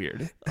gets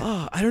weird.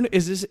 Oh, I don't know.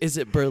 Is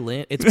it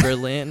Berlin? It's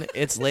Berlin.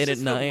 It's late at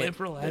night.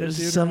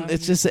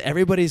 It's just that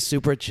everybody's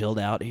super chilled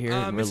out here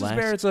and Mrs. relaxed.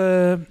 Barrett's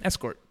a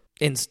escort.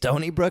 In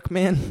Stony Brook,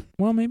 man.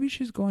 Well, maybe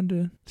she's going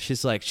to.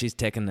 She's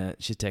taking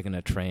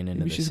a train into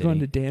Maybe the she's city. going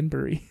to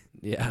Danbury.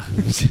 Yeah,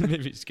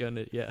 maybe she's going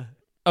to. Yeah.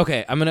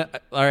 Okay, I'm gonna.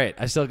 All right,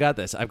 I still got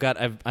this.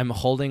 I'm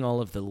holding all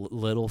of the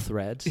little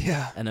threads.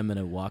 Yeah. And I'm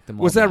gonna walk them.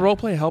 Was all that back. role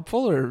play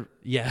helpful or?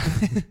 Yeah.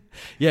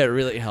 Yeah, it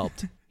really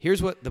helped.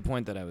 Here's what the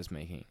point that I was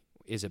making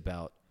is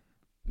about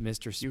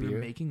Mr. Spear. You were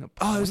making a point?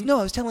 I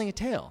was telling a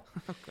tale.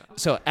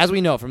 So, as we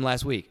know from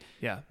last week,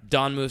 Yeah.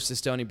 Dawn moves to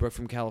Stony Brook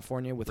from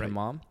California with her Right.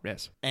 mom.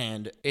 Yes.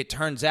 And it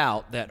turns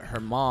out that her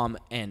mom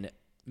and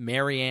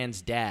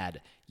Marianne's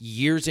dad,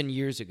 years and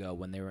years ago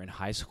when they were in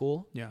high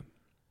school, Yeah.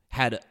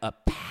 had a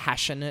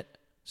passionate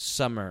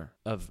summer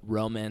of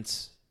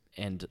romance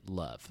and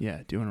love.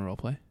 Yeah. Do you want to role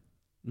play?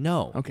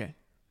 No. Okay.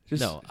 We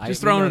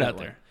Just throwing know it that out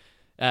there.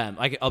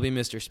 one. I'll be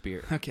Mr.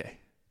 Spear. Okay.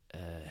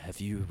 Have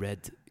you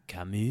read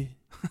Camus?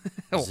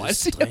 Why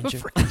Is does he have a stranger?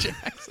 French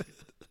accent?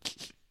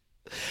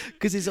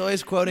 Because he's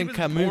always quoting He was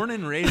Camus. born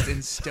and raised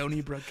in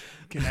Stony Brook,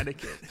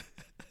 Connecticut.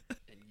 And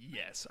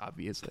yes,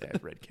 obviously,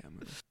 I've read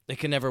Camus. It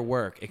can never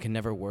work. It can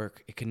never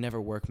work. It can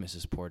never work,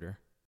 Mrs. Porter.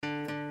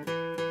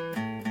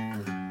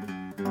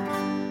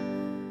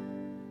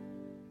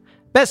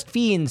 Best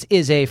Fiends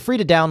is a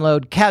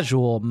free-to-download,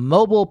 casual,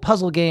 mobile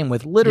puzzle game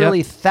with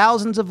literally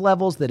thousands of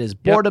levels that is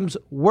boredom's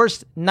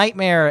worst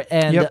nightmare.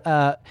 And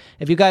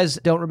if you guys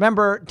don't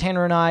remember,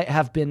 Tanner and I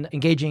have been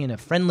engaging in a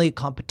friendly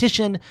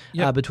competition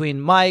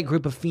between my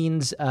group of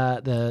fiends,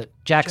 the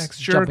Jack's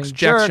Jumping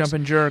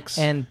Jerks,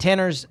 and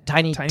Tanner's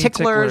Tiny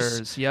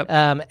Ticklers. Yep.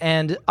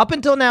 And up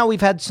until now,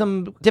 we've had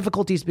some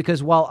difficulties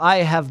because while I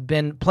have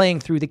been playing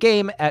through the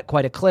game at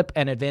quite a clip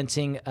and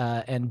advancing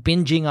and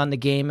binging on the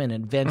game and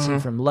advancing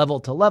from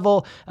level to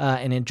level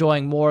and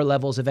enjoying more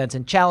levels, events,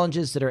 and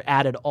challenges that are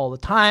added all the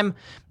time.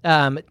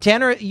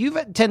 Tanner,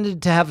 you've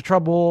tended to have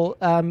trouble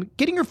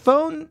getting your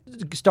phone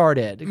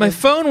started. My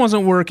phone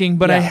wasn't working,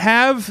 but I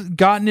have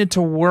gotten it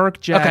to work,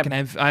 Jack,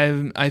 Okay.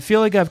 and I feel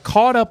like I've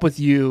caught up with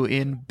you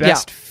in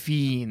Best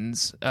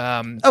Fiends.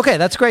 Okay,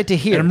 that's great to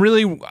hear. And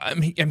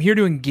I'm here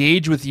to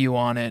engage with you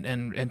on it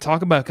and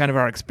talk about kind of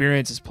our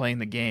experiences playing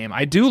the game.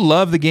 I do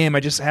love the game.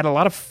 I just had a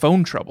lot of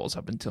phone troubles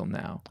up until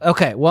now.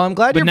 Okay, well, I'm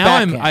glad But you're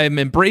now back. I'm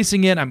embracing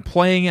it. I'm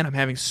playing it. I'm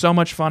having so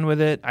much fun with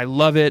it. I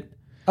love it.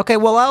 Okay,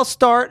 well, I'll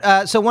start.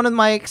 So one of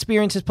my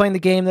experiences playing the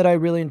game that I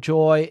really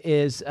enjoy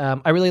is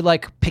I really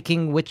like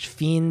picking which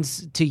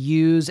fiends to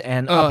use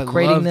and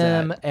upgrading love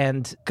them that.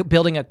 and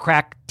building a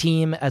crack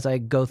team as I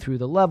go through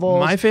the levels.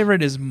 My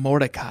favorite is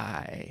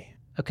Mordecai.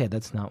 Okay,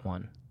 that's not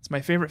one. It's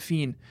my favorite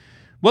fiend.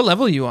 What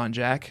level are you on,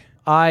 Jack?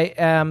 I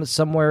am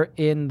somewhere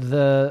in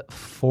the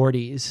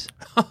 40s.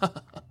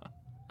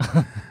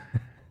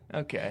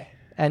 Okay.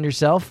 And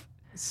yourself?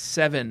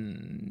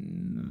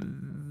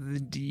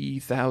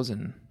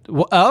 70,000.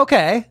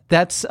 Okay,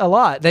 that's a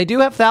lot. They do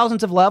have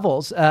thousands of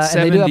levels,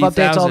 and they do have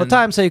updates all the 70,000.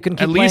 time, so you can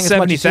keep At playing least as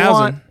much as you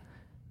want. 70,000.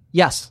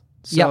 Yes.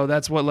 So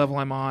that's what level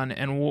I'm on,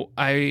 and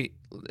I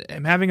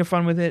am having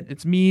fun with it.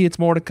 It's me. It's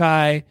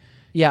Mordecai.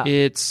 Yeah.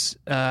 It's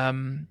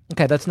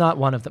Okay, that's not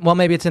one of them. Well,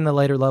 maybe it's in the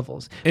later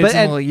levels.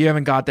 you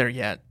haven't got there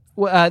yet.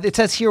 It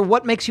says here,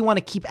 what makes you want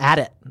to keep at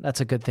it? That's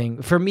a good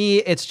thing. For me,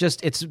 it's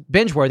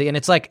binge worthy, and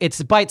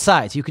it's bite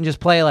size. You can just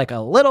play like a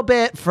little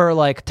bit for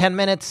like 10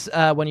 minutes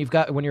when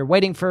you're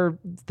waiting for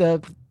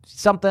the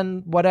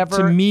something, whatever.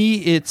 To me,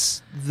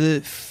 it's the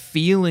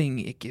feeling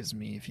it gives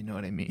me, if you know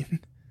what I mean.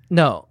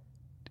 No.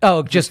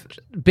 Oh, just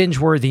binge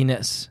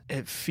worthiness.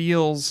 It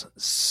feels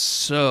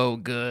so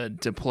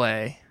good to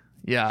play.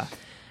 Yeah.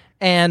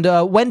 And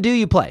when do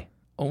you play?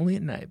 Only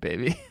at night,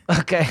 baby.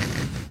 Okay.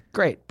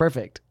 Great.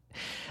 Perfect.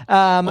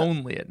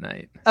 Only at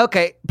night.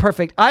 Okay,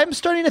 perfect. I'm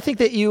starting to think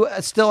that you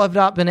still have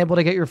not been able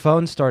to get your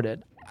phone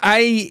started.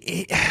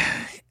 I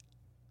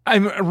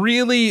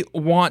really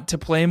want to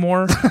play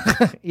more.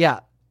 Yeah.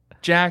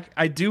 Jack,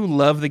 I do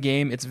love the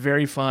game. It's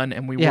very fun,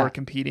 and we Yeah. were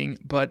competing,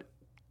 but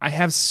I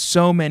have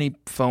so many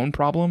phone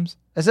problems.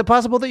 Is it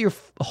possible that you're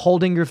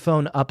holding your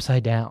phone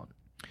upside down?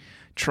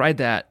 Tried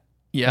that.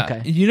 Yeah.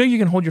 Okay. You know you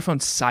can hold your phone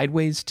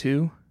sideways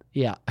too?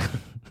 Yeah.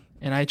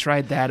 And I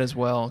tried that as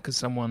well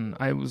because I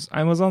was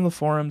on the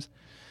forums.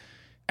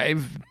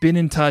 I've been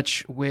in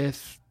touch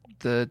with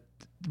the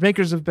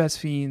makers of Best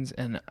Fiends,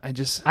 and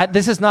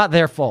This is not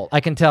their fault. I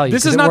can tell you.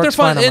 this 'cause is it not their works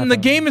fine fun, on my and the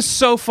phone. game is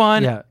so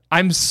fun. Yeah.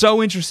 I'm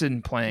so interested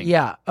in playing.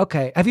 Yeah.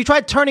 Okay. Have you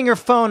tried turning your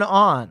phone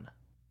on?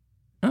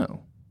 Oh,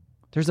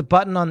 There's a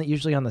button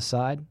usually on the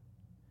side.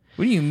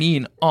 what do you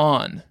mean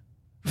on?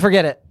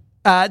 Forget it.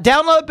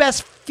 Download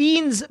Best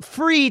Fiends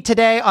free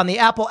today on the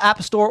Apple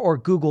App Store or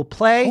Google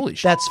Play. Holy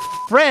shit. That's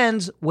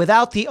friends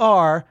without the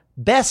R.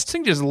 Best This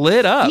thing just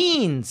lit up.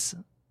 Fiends.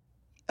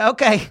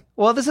 Okay.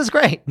 Well, this is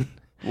great.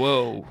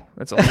 Whoa.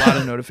 That's a lot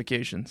of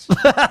notifications.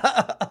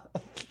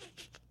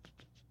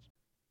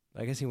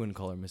 I guess he wouldn't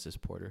call her Mrs.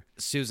 Porter.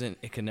 Susan,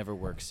 it can never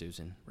work,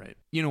 Susan. Right.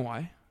 You know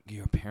why?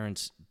 Your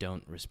parents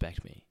don't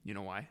respect me You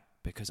know why?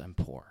 because I'm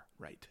poor.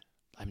 Right.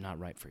 I'm not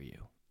right for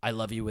you. I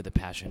love you with the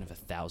passion of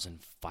 1,000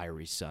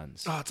 fiery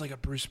suns. Oh, it's like a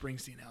Bruce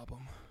Springsteen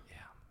album. Yeah.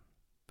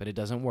 But it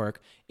doesn't work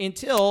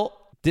until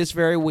this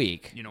very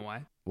week. You know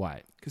why?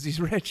 Why? Because he's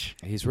rich.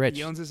 He's rich.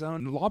 He owns his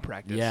own law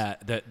practice. Yeah,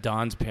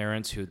 Don's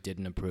parents, who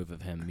didn't approve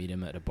of him, meet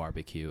him at a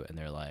barbecue, and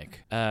they're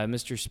like,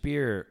 "Mr.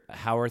 Spear,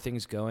 how are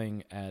things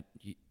going at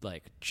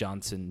like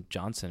Johnson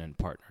and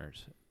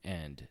Partners?"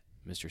 And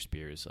Mr.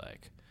 Spear is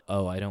like,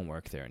 "Oh, I don't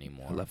work there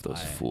anymore. I left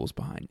those fools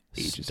behind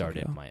ages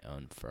started ago. my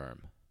own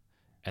firm."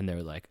 And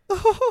they're like,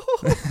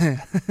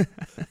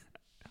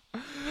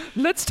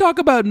 Let's talk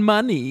about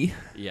money.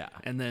 "Yeah."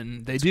 And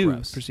then they It's do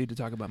gross. proceed to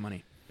talk about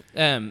money.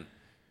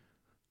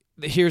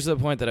 Here's the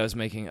point that I was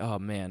making. Oh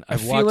man, I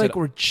feel like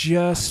we're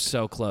just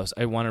so close.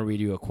 I want to read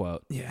you a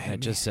quote. Yeah, and it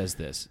just says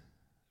this: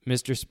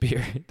 Mr.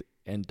 Spear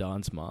and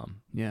Don's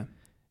mom. Yeah.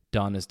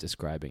 Dawn is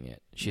describing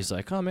it. She's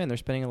like, "Oh man, they're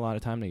spending a lot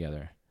of time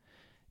together.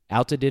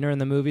 Out to dinner and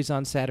the movies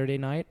on Saturday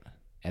night,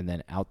 and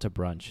then out to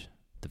brunch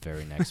the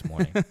very next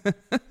morning."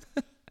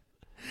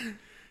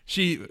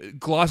 She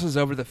glosses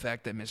over the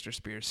fact that Mr.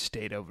 Spears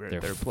stayed over at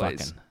They're their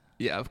place. fucking.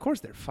 Yeah, of course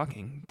they're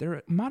fucking.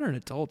 They're modern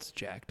adults,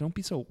 Jack. Don't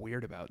be so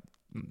weird about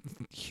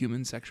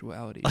human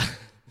sexuality.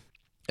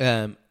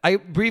 I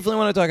briefly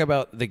want to talk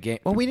about the game.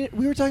 Well, we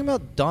were talking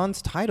about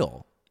Dawn's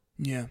title.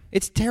 Yeah.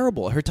 It's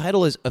terrible. Her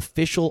title is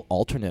Official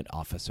Alternate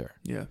Officer.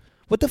 Yeah.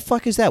 What the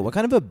fuck is that? What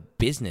kind of a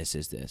business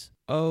is this?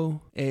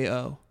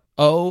 OAO.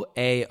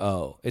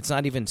 OAO. It's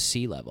not even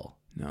C level.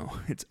 No,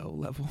 it's O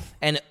level.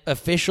 And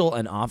official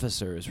and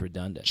officer is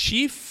redundant.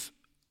 Chief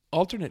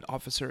alternate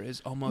officer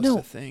is almost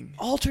a thing.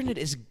 Alternate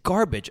is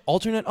garbage.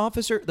 Alternate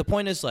officer, the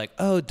point is like,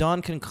 oh,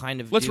 Dawn can kind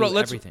of Let's do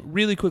everything.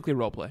 really quickly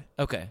role play.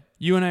 Okay,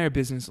 You and I are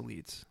business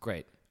elites.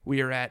 great.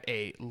 We are at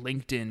a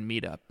LinkedIn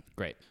meetup.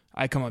 Great.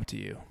 I come up to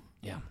you.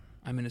 Yeah.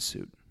 I'm in a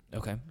suit.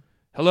 Okay.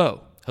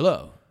 Hello.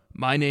 Hello.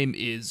 My name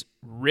is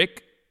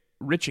Rick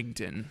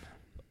Richington.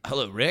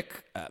 Hello,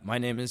 Rick. My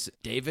name is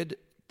David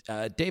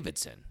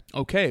Davidson.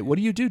 Okay, what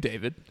do you do,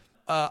 David?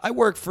 I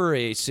work for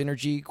a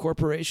Synergy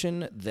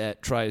corporation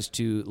that tries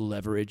to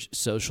leverage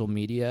social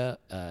media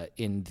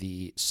in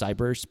the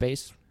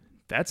cyberspace.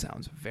 That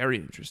sounds very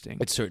interesting.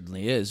 It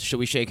certainly is. Shall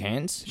we shake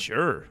hands?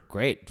 Sure.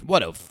 Great.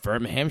 What a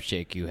firm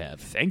handshake you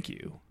have. Thank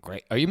you.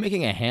 Great. Are you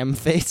making a ham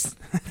face?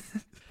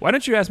 Why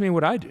don't you ask me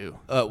what I do?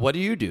 What do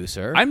you do,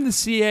 sir? I'm the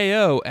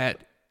CAO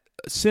at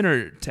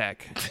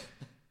Synertech.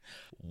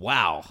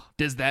 Wow.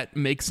 Does that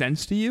make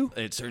sense to you?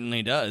 It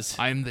certainly does.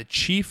 I'm the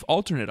chief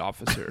alternate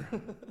officer.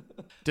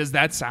 Does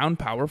that sound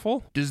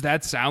powerful? Does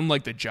that sound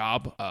like the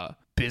job a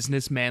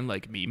businessman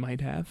like me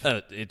might have?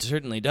 It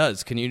certainly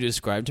does. Can you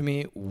describe to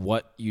me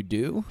what you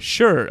do?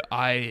 Sure.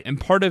 I am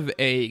part of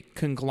a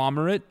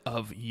conglomerate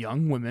of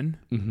young women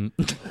who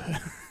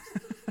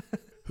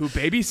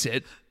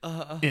babysit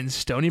in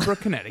Stony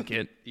Brook,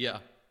 Connecticut. Yeah.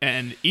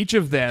 And each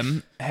of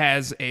them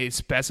has a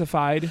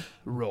specified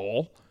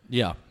role.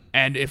 Yeah.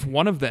 And if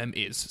one of them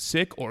is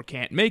sick or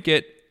can't make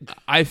it,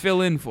 I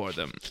fill in for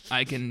them.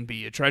 I can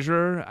be a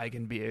treasurer. I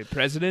can be a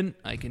president.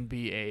 I can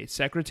be a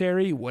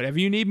secretary. Whatever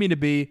you need me to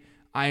be,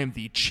 I am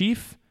the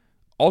chief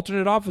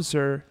alternate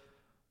officer,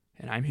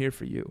 and I'm here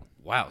for you.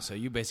 Wow. So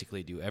you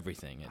basically do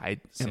everything. I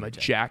am a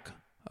jack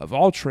of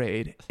all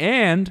trade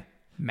and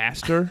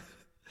master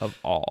of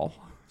all.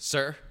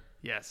 Sir,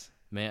 Yes.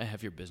 may I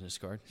have your business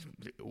card?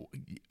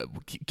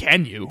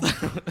 Can you?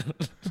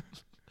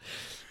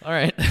 All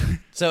right.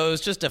 So it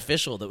was just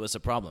official that was a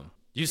problem.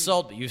 You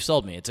sold me. You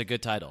sold me. It's a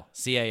good title.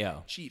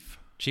 CAO.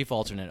 Chief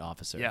Alternate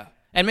Officer. Yeah.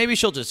 And maybe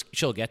she'll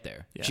get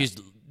there. Yeah. She's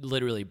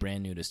literally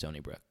brand new to Stony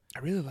Brook. I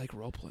really like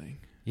role playing.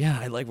 Yeah,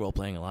 I like role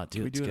playing a lot too.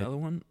 Can we It's do good. another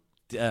one?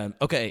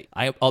 Okay,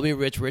 I'll be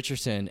Rich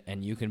Richardson,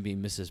 and you can be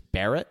Mrs.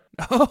 Barrett.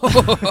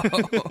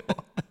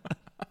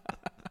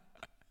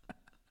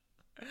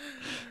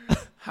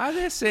 Hi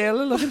there,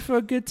 sailor. Looking for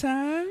a good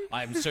time?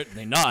 I'm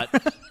certainly not.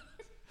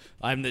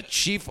 I'm the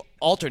Chief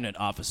Alternate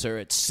Officer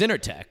at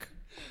Synertech.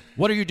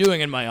 What are you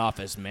doing in my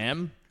office,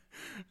 ma'am?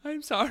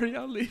 I'm sorry.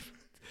 I'll leave.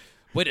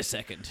 Wait a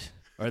second.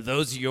 Are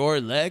those your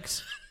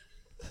legs?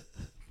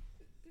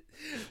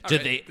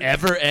 Did they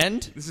ever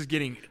end? This is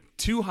getting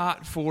too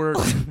hot for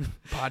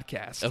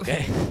podcast.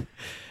 Okay.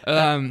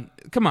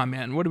 Come on,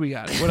 man. What do we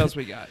got? What else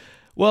we got?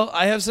 Well,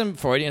 I have some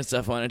Freudian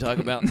stuff I want to talk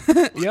about.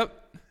 Yep.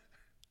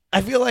 I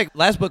feel like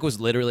last book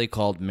was literally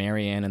called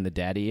Marianne and the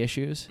Daddy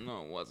Issues,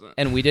 No, it wasn't.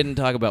 and we didn't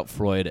talk about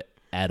Freud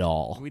at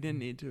all. We didn't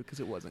need to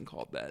because it wasn't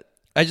called that.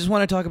 I just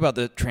want to talk about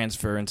the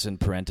transference and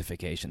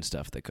parentification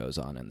stuff that goes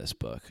on in this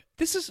book.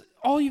 This is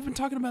all you've been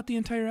talking about the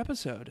entire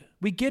episode.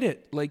 We get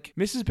it. Like,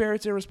 Mrs.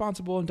 Barrett's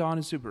irresponsible and Dawn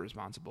is super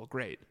responsible.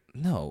 Great.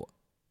 No.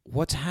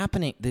 what's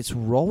happening, this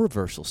role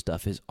reversal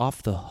stuff is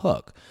off the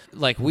hook.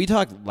 Like we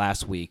talked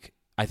last week,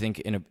 I think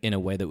in a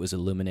way that was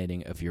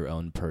illuminating of your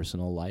own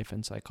personal life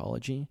and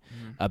psychology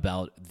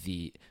about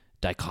the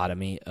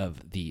dichotomy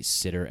of the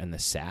sitter and the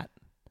sat,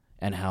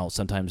 and how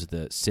sometimes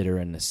the sitter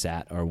and the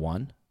sat are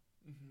one.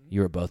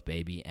 You're both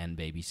baby and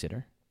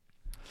babysitter.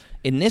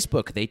 In this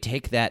book, they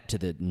take that to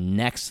the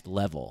next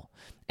level,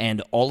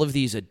 and all of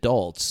these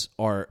adults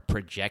are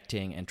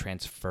projecting and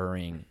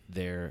transferring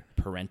their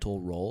parental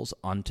roles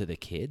onto the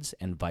kids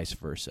and vice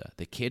versa.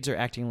 The kids are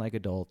acting like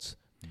adults.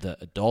 The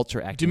adults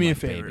are acting like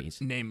babies.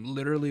 Do me a favor. Name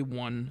literally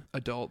one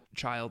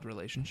adult-child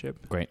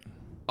relationship. Great.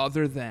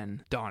 Other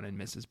than Don and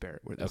Mrs.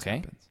 Barrett, where this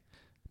happens.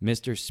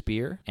 Mr.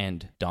 Spear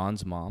and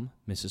Don's mom,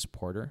 Mrs.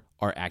 Porter,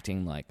 are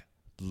acting like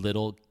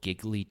little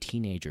giggly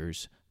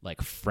teenagers,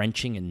 like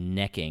Frenching and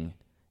necking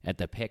at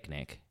the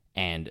picnic.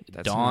 And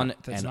Dawn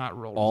and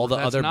all the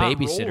other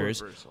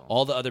babysitters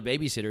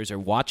are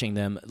watching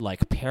them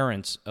like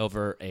parents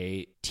over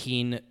a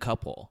teen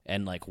couple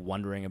and like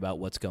wondering about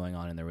what's going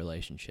on in their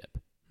relationship.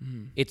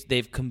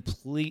 They've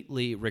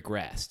completely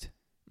regressed.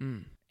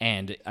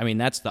 And I mean,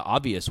 that's the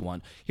obvious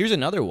one. Here's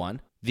another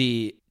one.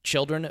 The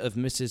children of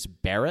Mrs.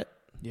 Barrett,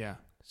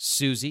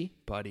 Susie,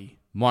 Buddy,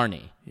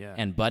 Marnie,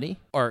 and Buddy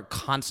are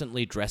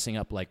constantly dressing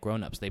up like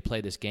grown-ups. They play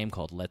this game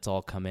called Let's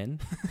All Come In.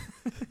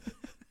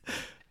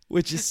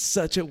 Which is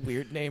such a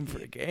weird name for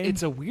a game.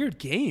 It's a weird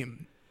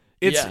game.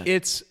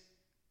 It's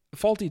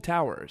Faulty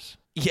Towers.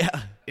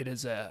 Yeah. It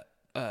is a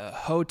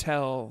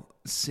hotel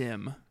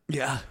sim.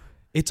 Yeah.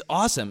 It's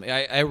awesome.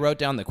 I wrote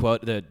down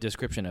the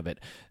description of it.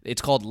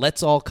 It's called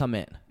Let's All Come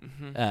In.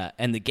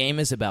 And the game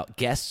is about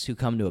guests who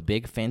come to a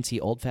big, fancy,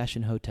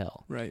 old-fashioned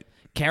hotel. Right.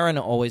 Karen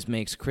always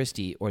makes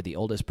Christy, or the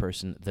oldest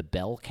person, the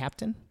bell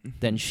captain.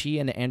 Then she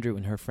and Andrew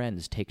and her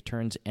friends take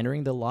turns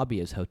entering the lobby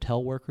as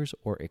hotel workers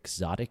or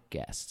exotic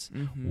guests,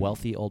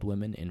 wealthy old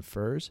women in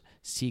furs,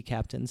 sea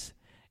captains,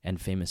 and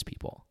famous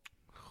people.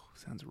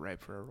 Sounds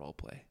ripe for a role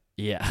play.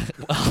 Yeah.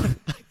 Well,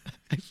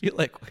 I feel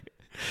like...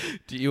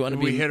 Do you want to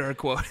We hit our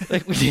quota.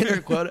 Like we hit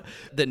our quota.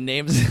 The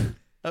names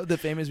of the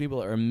famous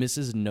people are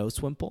Mrs.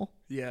 Noswimple.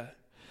 Yeah.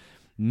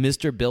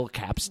 Mr. Bill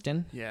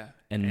Capstan. Yeah.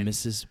 And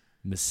Mrs.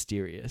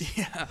 Mysterious.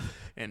 Yeah.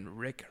 And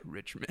Rick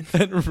Richmond.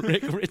 And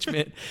Rick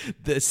Richmond,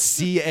 the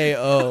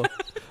CAO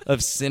of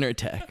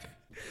Cinertech.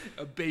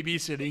 A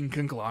babysitting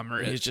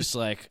conglomerate. He's just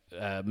like,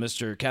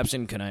 Mr.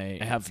 Capstan, can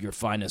I have your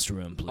finest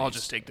room, please? I'll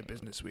just take the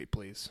business suite,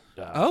 please.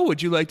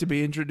 Would you like to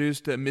be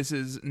introduced to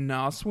Mrs.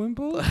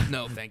 Noswimple?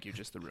 No, thank you,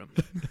 just the room.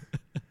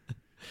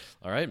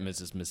 All right,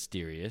 Mrs.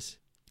 Mysterious.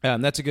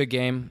 That's a good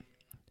game.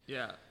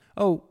 Yeah.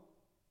 Oh,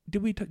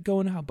 did we go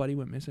into how Buddy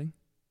went missing?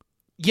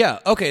 Yeah,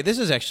 okay, this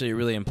is actually a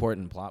really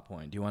important plot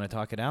point. Do you want to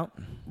talk it out?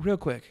 Real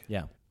quick.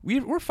 Yeah.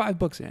 We're 5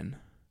 books in.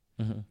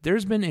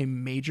 There's been a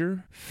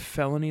major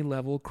felony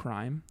level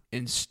crime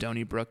in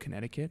Stony Brook,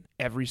 Connecticut.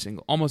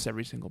 Almost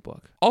every single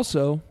book.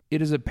 Also,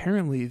 it is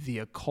apparently the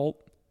occult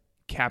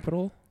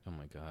capital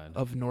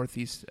of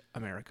Northeast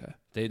America.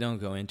 They don't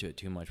go into it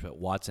too much, but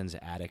Watson's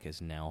attic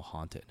is now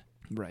haunted.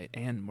 Right,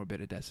 and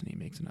Morbida Destiny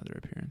makes another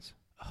appearance.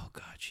 Oh,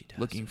 God, she does.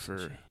 Looking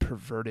for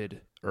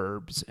perverted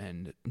herbs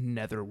and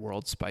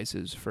netherworld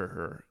spices for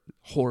her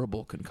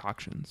horrible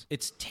concoctions.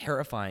 It's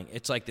terrifying.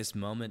 It's like this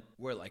moment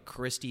where, like,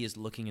 Christy is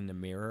looking in the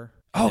mirror.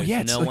 Oh,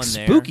 yeah, it's like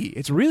spooky.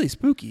 It's really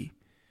spooky.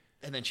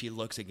 And then she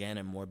looks again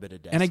and Morbida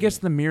Destiny. And I guess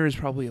the mirror is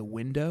probably a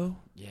window.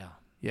 Yeah.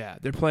 Yeah,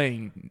 they're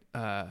playing...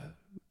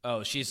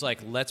 she's like,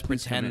 let's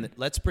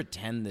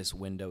pretend this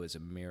window is a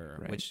mirror.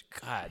 Right. Which,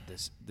 God,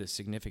 the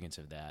significance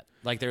of that.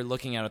 Like, they're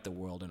looking out at the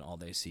world and all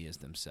they see is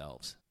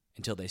themselves.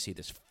 Until they see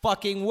this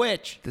fucking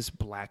witch. This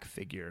black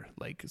figure,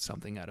 like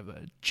something out of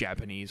a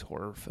Japanese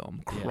horror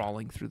film,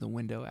 crawling through the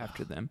window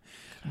after them.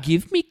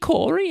 Give me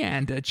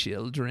coriander,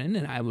 children,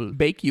 and I will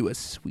bake you a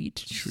sweet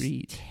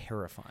treat.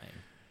 Terrifying.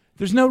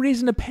 There's no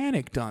reason to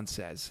panic, Don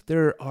says.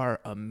 There are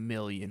a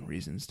million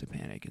reasons to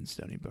panic in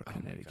Stony Brook,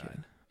 Connecticut.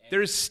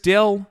 There's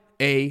still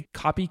a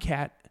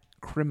copycat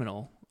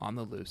criminal on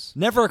the loose.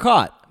 Never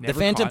caught. The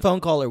phantom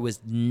phone caller was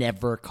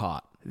never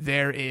caught.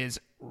 There is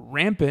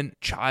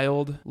rampant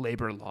child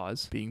labor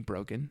laws being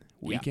broken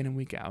week in and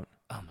week out.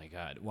 Oh my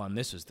God! Well, and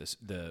this was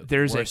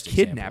There's worst a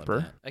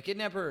kidnapper. A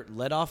kidnapper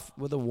let off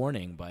with a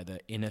warning by the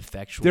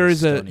ineffectual. There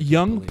is a Stony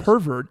young police.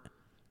 pervert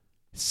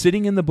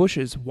sitting in the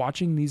bushes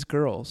watching these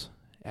girls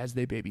as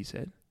they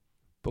babysit.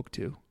 Book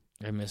 2.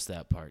 I missed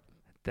that part.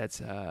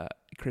 That's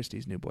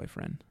Christie's new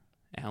boyfriend,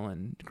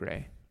 Alan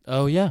Gray.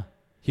 Oh yeah,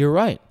 you're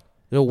right.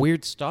 They're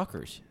weird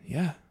stalkers.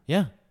 Yeah.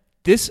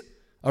 This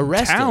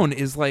Arrested. Town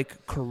is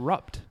like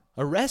corrupt.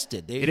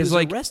 Arrested. It is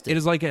like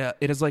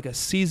a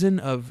season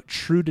of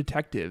True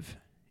Detective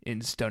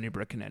in Stony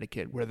Brook,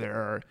 Connecticut, where there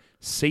are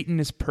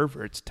Satanist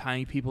perverts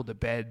tying people to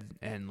bed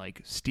and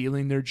like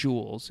stealing their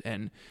jewels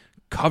and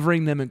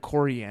covering them in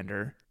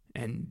coriander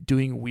and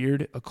doing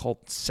weird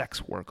occult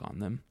sex work on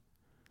them.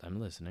 I'm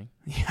listening.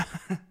 Yeah.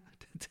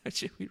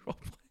 Should we role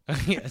play?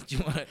 Yeah. Do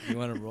you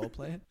want to role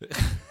play it?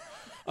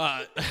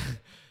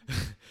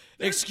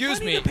 Excuse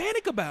Plenty me, to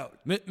panic about.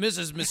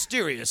 Mrs.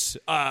 Mysterious.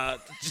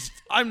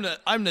 I'm the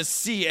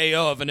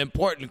CAO of an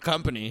important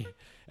company,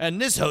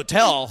 and this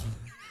hotel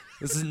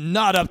is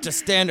not up to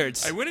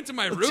standards. I went into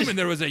my room and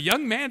there was a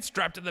young man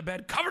strapped to the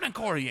bed covered in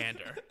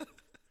coriander.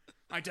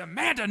 I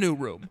demand a new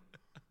room.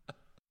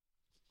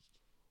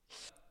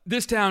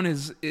 This town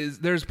is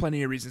there's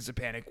plenty of reasons to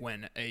panic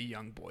when a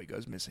young boy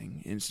goes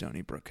missing in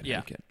Stony Brook,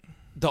 Connecticut.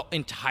 The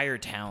entire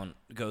town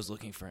goes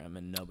looking for him,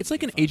 and nobody. It's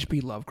like an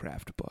H.P.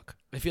 Lovecraft book.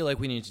 I feel like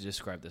we need to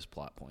describe this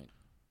plot point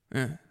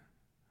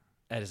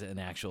as an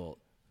actual,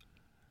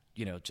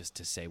 just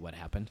to say what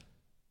happened.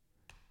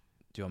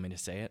 Do you want me to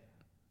say it?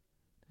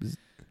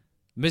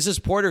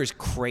 Mrs. Porter's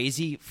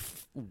crazy,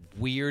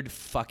 weird,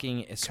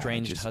 fucking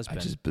estranged husband.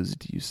 I just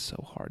buzzed you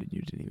so hard and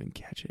you didn't even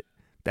catch it.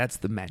 That's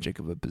the magic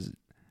of a buzz.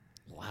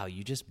 Wow,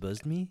 you just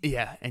buzzed me?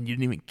 Yeah, and you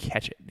didn't even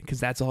catch it because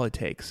that's all it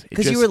takes.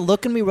 Because you were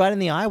looking me right in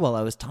the eye while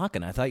I was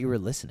talking. I thought you were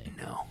listening.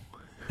 No.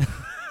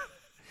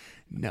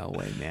 No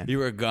way, man. You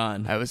were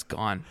gone. I was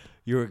gone.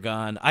 You were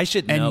gone. I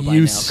should And know by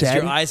you now. said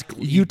Your eyes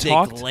you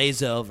talked,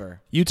 glaze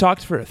over. You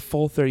talked for a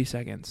full 30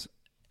 seconds,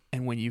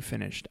 and when you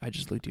finished, I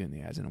just looked you in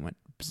the eyes and I went,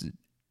 bzz,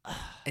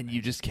 and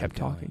you just kept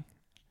talking.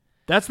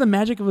 That's the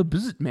magic of a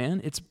bzz,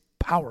 man. It's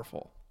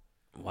powerful.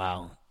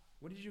 Wow.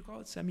 What did you call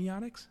it?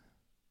 Semiotics?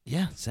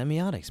 Yeah,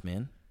 semiotics,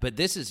 man. But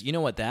this is, you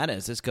know what that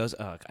is? This goes,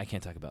 I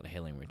can't talk about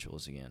hailing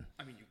rituals again.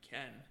 I mean, you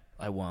can.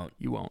 I won't.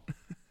 You won't.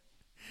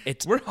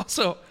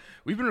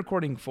 We've been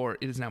recording for,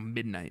 it is now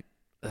midnight.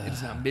 It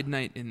is now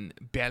midnight in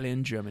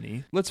Berlin,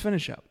 Germany. Let's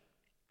finish up.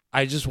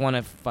 I just want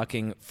to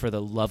fucking, for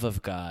the love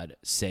of God,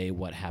 say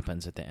what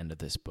happens at the end of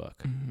this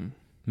book. Mm-hmm.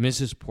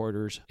 Mrs.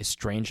 Porter's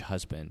estranged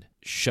husband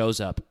shows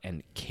up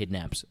and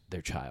kidnaps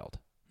their child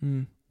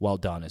while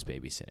Dawn is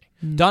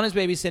babysitting. Dawn is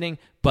babysitting,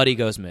 Buddy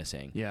goes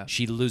missing. Yeah.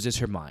 She loses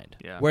her mind.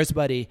 Yeah. Where's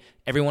Buddy?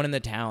 Everyone in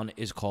the town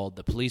is called.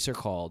 The police are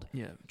called.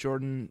 Yeah.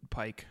 Jordan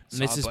Pike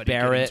saw Mrs. Buddy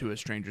Barrett get into a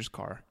stranger's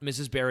car.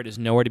 Mrs. Barrett is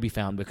nowhere to be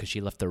found because she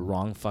left the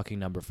wrong fucking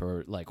number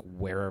for like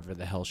wherever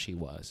the hell she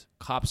was.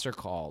 Cops are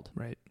called.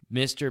 Right.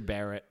 Mr.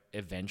 Barrett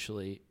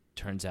eventually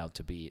turns out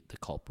to be the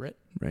culprit.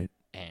 Right.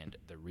 And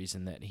the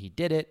reason that he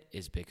did it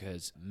is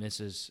because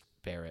Mrs.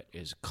 Barrett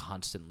is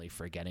constantly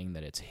forgetting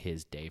that it's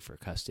his day for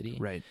custody.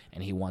 Right.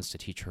 And he wants to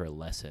teach her a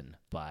lesson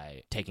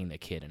by taking the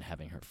kid and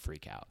having her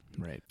freak out.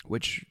 Right.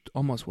 Which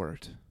almost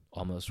worked.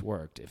 Almost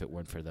worked if it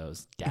weren't for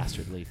those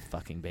dastardly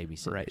fucking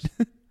babysitters. Right.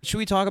 Should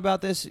we talk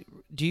about this?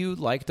 Do you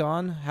like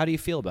Dawn? How do you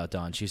feel about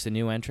Dawn? She's the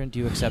new entrant. Do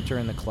you accept her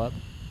in the club?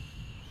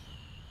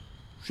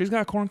 She's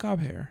got corncob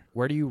hair.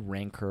 Where do you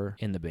rank her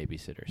in the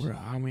babysitters?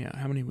 How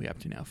many are we up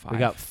to now? 5? We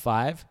got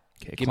 5.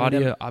 Okay, Give me Claudia,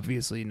 them.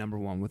 obviously number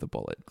 1 with a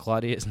bullet.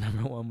 Claudia is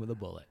number 1 with a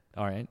bullet.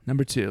 All right.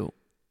 Number 2,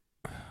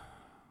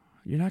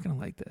 you're not going to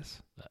like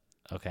this.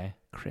 Okay.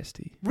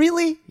 Christy.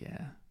 Really?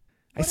 Yeah.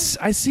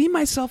 I see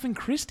myself in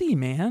Christy,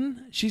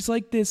 man. She's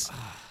like this,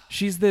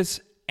 she's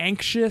this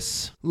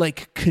anxious,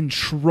 like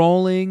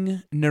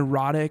controlling,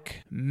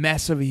 neurotic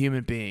mess of a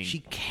human being. She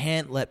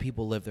can't let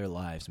people live their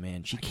lives,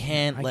 man. She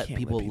can't let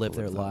people live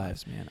their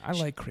lives, man. I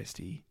like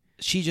Christy.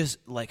 She just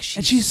like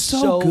she's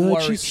so good.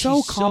 Worried. She's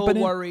so competent.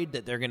 So worried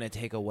that they're gonna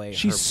take away.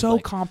 She's her, so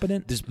like,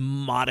 competent. This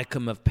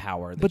modicum of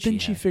power. But then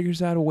she has.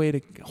 figures out a way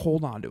to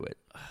hold on to it.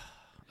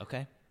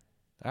 Okay.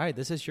 All right.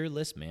 This is your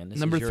list, man. This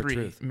Number is your 3,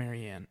 truth.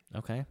 Marianne.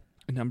 Okay.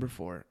 Number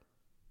 4,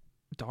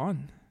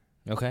 Dawn.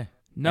 Okay.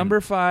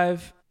 Number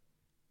 5,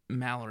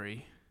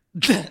 Mallory.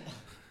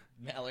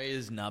 Mallory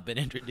has not been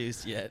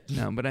introduced yet.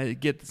 No, but I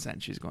get the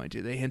sense she's going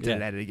to. They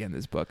hinted at it again in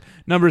this book.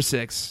 Number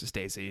 6,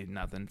 Stacy.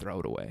 Nothing.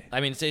 Throw it away.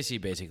 I mean, Stacey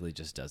basically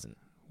just doesn't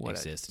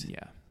exist.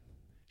 Yeah.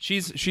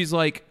 She's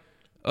like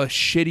a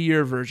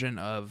shittier version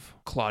of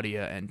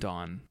Claudia and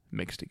Dawn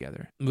mixed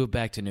together. Move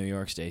back to New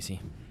York,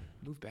 Stacey.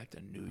 Move back to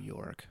New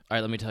York. All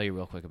right, let me tell you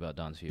real quick about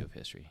Dawn's view of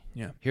history.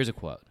 Yeah. Here's a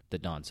quote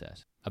that Dawn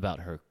says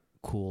about her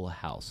cool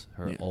house,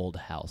 her old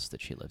house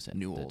that she lives in.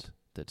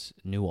 That's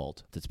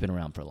been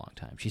around for a long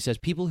time. She says,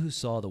 people who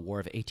saw the War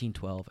of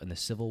 1812 and the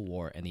Civil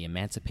War and the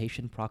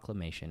Emancipation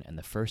Proclamation and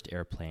the first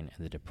airplane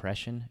and the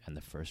Depression and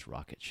the first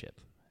rocket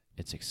ship.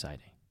 It's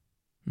exciting.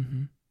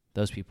 Mm-hmm.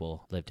 Those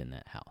people lived in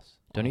that house.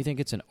 Don't you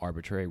think it's an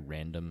arbitrary,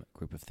 random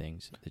group of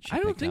things that she I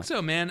don't picked think out?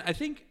 so, man. I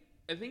think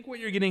what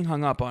you're getting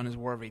hung up on is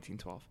War of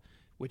 1812,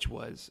 which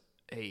was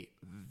a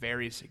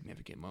very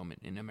significant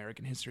moment in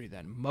American history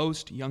that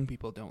most young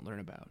people don't learn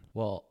about.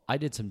 Well, I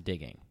did some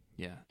digging.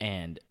 Yeah.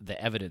 And the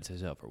evidence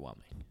is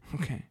overwhelming.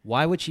 Okay.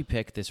 Why would she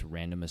pick this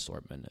random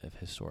assortment of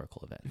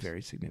historical events?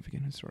 Very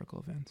significant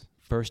historical events.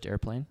 First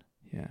airplane.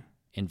 Yeah.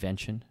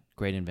 Invention.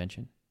 Great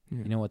invention.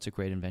 Yeah. You know what's a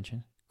great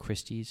invention?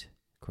 Christie's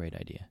great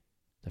idea.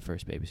 The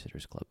first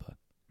Babysitter's Club book.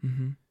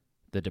 Mm-hmm.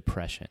 The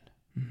Depression.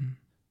 Mm-hmm.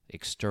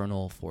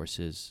 External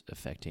forces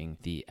affecting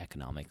the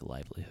economic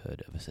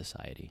livelihood of a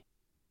society.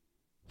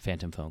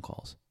 Phantom phone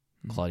calls.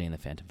 Mm-hmm. Claudia and the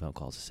Phantom phone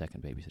calls, the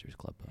second Babysitter's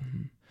Club book.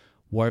 Mm-hmm.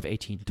 War of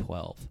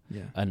 1812.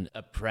 Yeah. An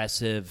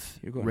oppressive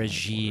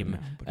regime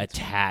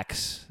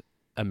attacks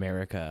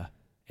America,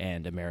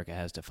 and America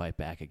has to fight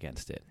back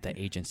against it. The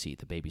agency,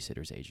 the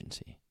Babysitter's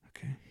Agency.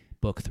 Okay.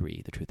 Book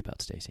 3, The Truth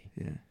About Stacey.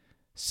 Yeah.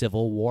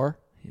 Civil War.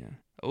 Yeah.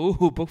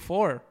 Oh, book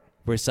 4.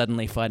 We're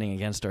suddenly fighting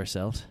against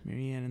ourselves.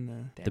 Marianne and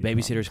the The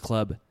Babysitter's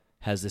Club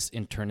has this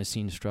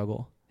internecine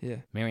struggle. Yeah.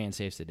 Marianne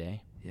saves the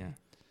day. Yeah.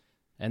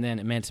 And then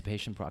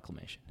Emancipation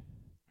Proclamation.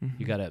 Mm-hmm.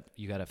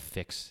 You gotta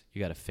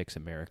fix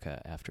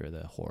America after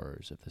the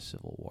horrors of the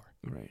Civil War.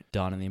 Right.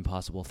 Dawn and the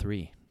Impossible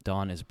 3.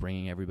 Dawn is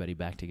bringing everybody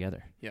back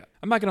together. Yeah.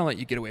 I'm not gonna let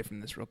you get away from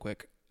this real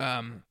quick.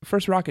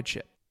 First rocket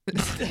ship.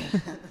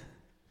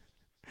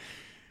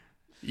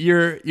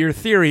 Your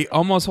theory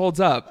almost holds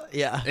up.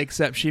 Yeah.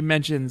 Except she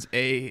mentions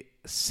a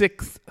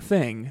 6th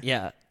thing.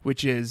 Yeah.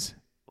 Which is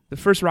the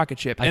first rocket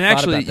ship. I and thought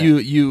actually, about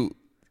that. you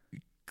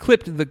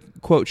clipped the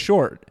quote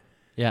short.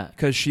 Yeah.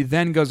 Because she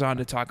then goes on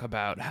to talk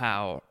about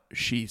how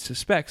she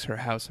suspects her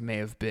house may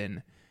have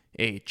been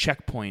a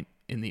checkpoint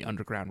in the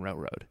Underground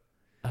Railroad.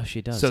 Oh,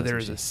 she does. So there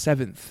is a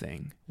 7th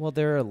thing. Well,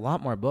 there are a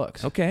lot more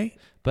books. Okay.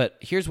 But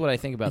here's what I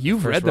think about You've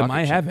the first read them. rocket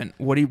I ship. haven't.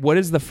 What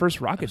is the first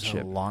It rocket was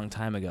ship? a long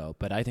time ago,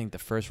 but I think the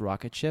first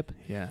rocket ship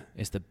Yeah.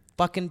 is the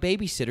fucking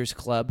Babysitters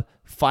Club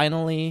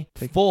finally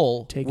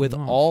full taking with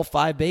off. all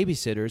 5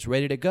 babysitters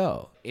ready to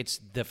go. It's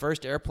the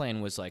first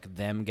airplane was like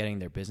them getting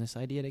their business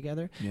idea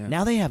together. Yeah.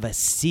 Now they have a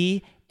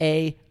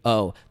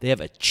CAO. They have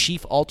a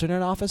chief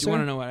alternate officer. Do you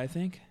want to know what I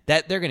think?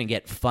 That they're going to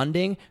get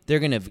funding. They're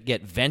going to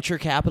get venture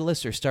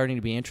capitalists are starting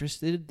to be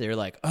interested. They're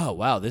like, oh,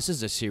 wow, this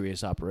is a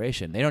serious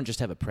operation. They don't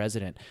just have a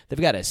president. They've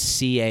got a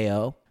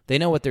CAO. They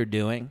know what they're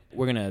doing.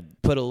 We're going to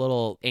put a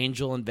little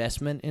angel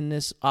investment in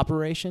this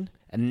operation.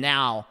 And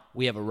now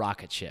we have a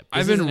rocket ship. This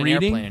I've been isn't an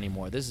reading- airplane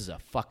anymore. This is a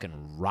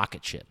fucking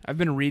rocket ship. I've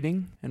been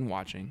reading and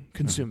watching,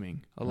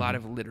 consuming a lot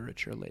of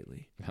literature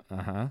lately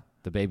Uh-huh.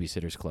 The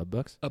Babysitters Club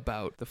books.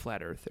 about the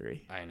flat Earth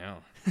theory. I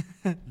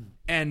know.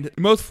 And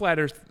most flat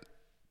Earth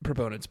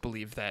proponents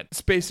believe that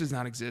space does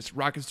not exist,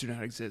 rockets do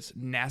not exist,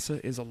 NASA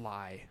is a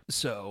lie.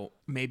 So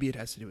maybe it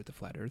has to do with the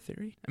flat Earth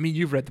theory. I mean,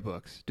 you've read the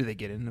books. Do they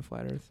get into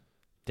flat Earth?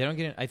 They don't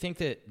get it. I think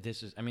that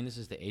this is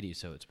the 80s,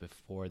 so it's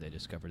before they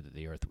discovered that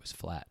the Earth was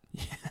flat.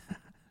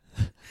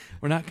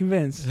 We're not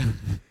convinced.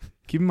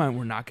 Keep in mind,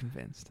 we're not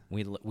convinced.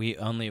 We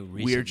only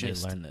recently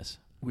just- learned this.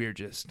 We're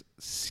just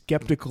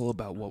skeptical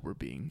about what we're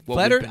being.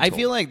 Flat Earth. I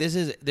feel like this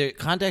is the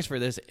context for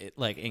this.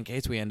 Like, in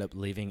case we end up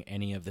leaving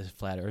any of this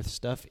flat Earth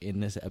stuff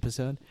in this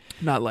episode,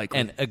 not likely.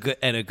 and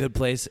a good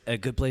place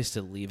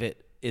to leave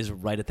it is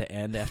right at the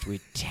end after we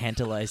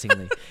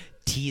tantalizingly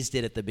teased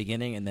it at the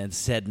beginning and then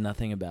said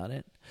nothing about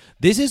it.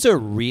 This is a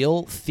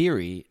real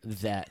theory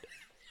that,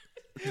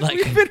 like,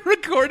 We've been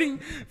recording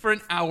for an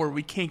hour.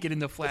 We can't get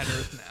into flat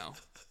Earth now.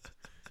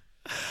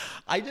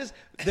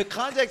 the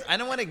context, I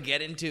don't want to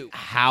get into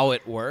how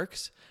it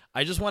works.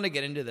 I just want to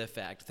get into the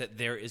fact that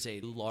there is a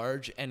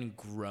large and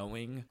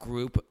growing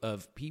group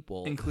of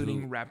people,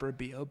 Including rapper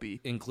B.O.B.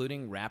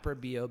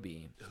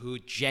 who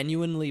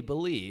genuinely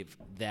believe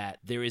that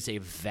there is a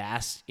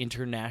vast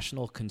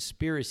international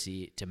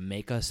conspiracy to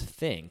make us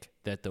think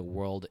that the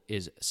world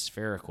is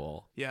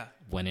spherical. Yeah.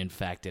 When in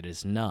fact it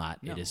is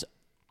not. No. It is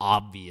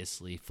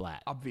obviously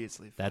flat.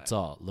 Obviously flat. That's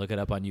all. Look it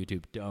up on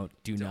YouTube. Do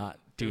not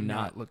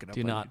look it up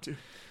do on not YouTube.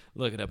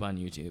 Look it up on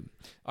YouTube.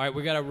 All right,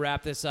 we got to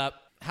wrap this up.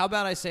 How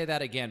about I say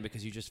that again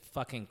because you just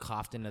fucking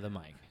coughed into the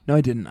mic? No, I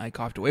didn't. I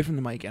coughed away from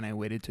the mic and I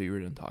waited till you were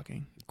done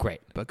talking.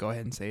 Great. But go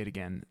ahead and say it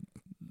again,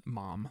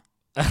 Mom.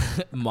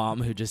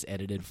 Mom who just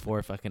edited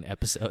 4 fucking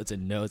episodes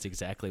and knows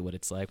exactly what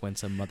it's like when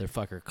some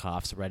motherfucker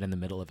coughs right in the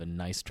middle of a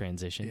nice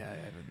transition. Yeah, I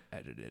haven't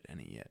edited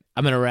any yet.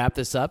 I'm going to wrap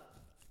this up.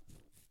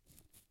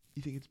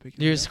 You think it's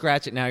picking You're it up?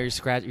 scratching now. You're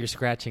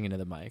scratching into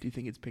the mic. Do you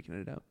think it's picking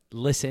it up?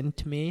 Listen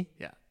to me.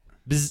 Yeah.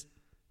 Bzz.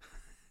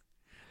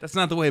 That's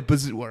not the way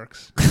Buzz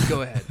works.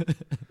 Go ahead.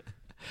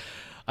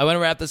 I want to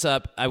wrap this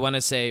up. I want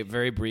to say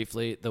very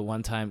briefly the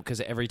one time,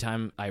 because every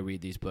time I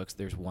read these books,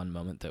 there's one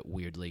moment that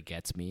weirdly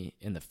gets me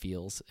in the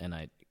feels and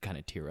I kind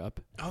of tear up.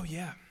 Oh,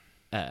 yeah.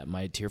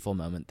 My tearful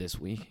moment this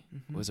week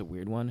was a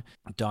weird one.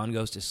 Dawn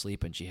goes to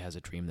sleep and she has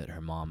a dream that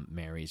her mom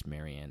marries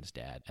Marianne's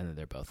dad and that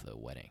they're both at a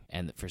wedding.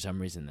 And for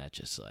some reason that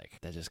just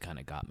kind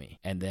of got me.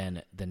 And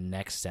then the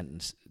next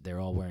sentence, they're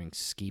all wearing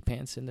ski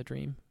pants in the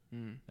dream.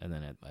 And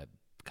then I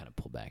kind of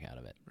pulled back out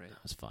of it. Right. It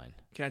was fine.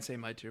 Can I say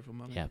my tearful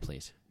moment? Yeah,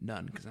 please.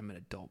 None, because I'm an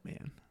adult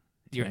man.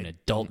 You're an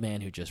adult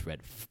man who just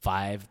read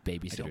 5 I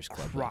Babysitters don't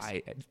Club books.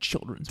 cry at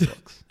children's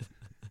books.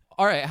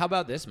 All right, how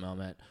about this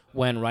moment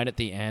when right at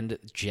the end,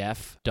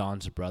 Jeff,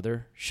 Dawn's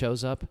brother,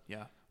 shows up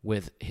Yeah.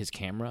 with his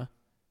camera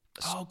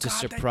Oh, to God,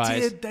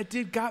 surprise.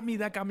 that got me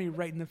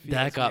right in the feels.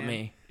 That got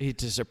man. me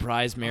to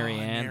surprise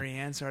Marianne.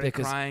 Marianne started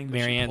because crying, but she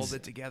Marianne's- pulled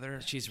it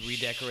together. she's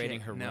redecorating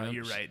Shit. her No, room.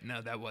 you're right.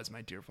 No, that was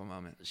my tearful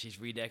moment. She's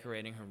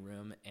redecorating her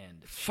room,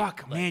 and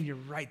Fuck, man, you're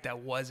right. That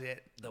was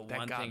it. the that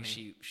one got thing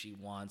me. she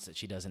wants that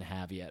she doesn't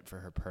have yet for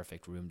her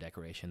perfect room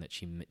decoration that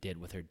she did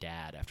with her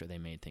dad after they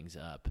made things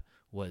up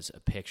was a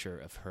picture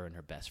of her and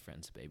her best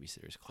friend's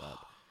Babysitters Club.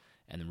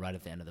 And then right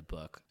at the end of the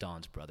book,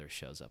 Dawn's brother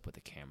shows up with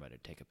a camera to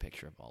take a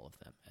picture of all of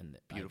them. And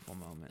Beautiful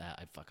moment.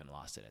 I fucking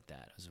lost it at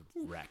that. It was a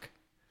wreck.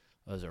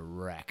 It was a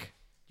wreck.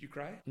 You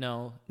cry?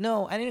 No,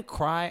 I didn't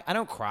cry. I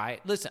don't cry.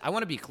 Listen, I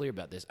want to be clear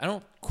about this. I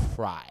don't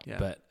try, Yeah.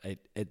 but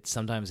it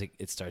sometimes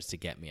it starts to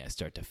get me. I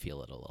start to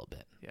feel it a little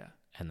bit. Yeah.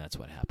 And that's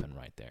what happened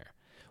right there,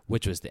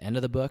 which was the end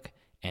of the book,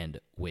 and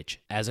which,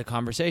 as a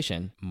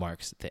conversation,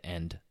 marks the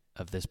end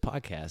of this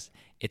podcast.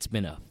 It's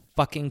been a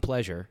fucking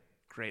pleasure.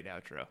 Great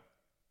outro.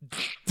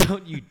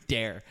 Don't you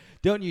dare.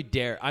 Don't you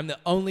dare. I'm the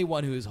only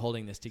one who is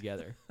holding this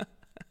together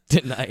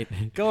tonight.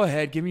 Go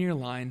ahead. Give me your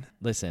line.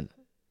 Listen,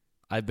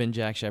 I've been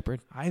Jack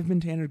Shepard, I've been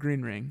Tanner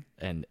Greenring.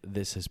 and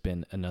this has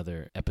been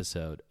another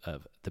episode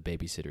of the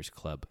Babysitters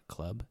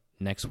Club.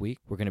 Next week,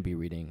 we're going to be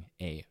reading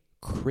a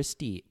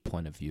Christie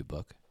point of view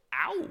book.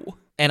 Ow!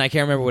 And I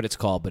can't remember what it's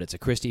called, but it's a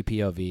Christie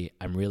POV.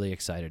 I'm really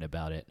excited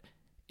about it.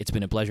 It's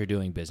been a pleasure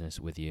doing business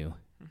with you.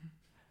 Mm-hmm.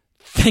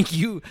 Thank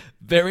you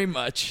very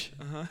much.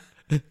 Uh-huh.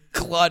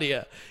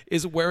 Claudia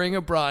is wearing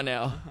a bra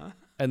now. Uh-huh.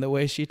 And the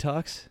way she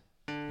talks,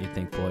 you'd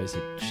think boys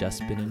had just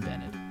been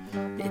invented.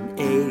 In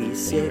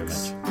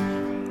 86,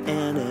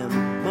 Anna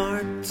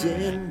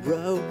Martin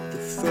wrote the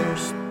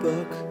first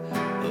book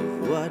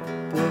of what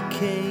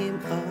became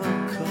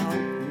a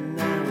cult.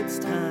 Now it's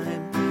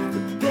time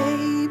for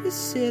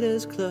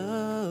Babysitters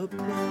Club.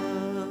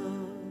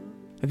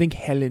 I think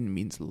Helen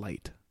means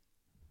light.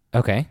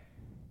 Okay.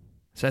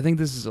 So I think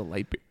this is a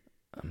light beer.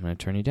 I'm going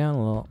to turn you down a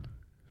little.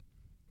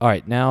 All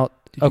right, now,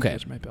 Did you okay.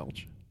 catch my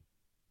belch?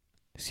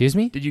 Excuse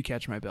me? Did you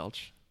catch my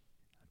belch?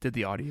 Did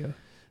the audio?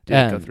 Did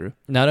it go through?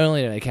 Not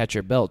only did I catch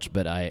your belch,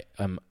 but I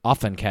am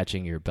often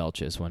catching your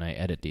belches when I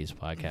edit these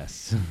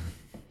podcasts.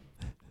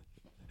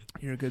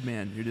 You're a good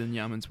man. You're doing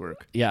Yaman's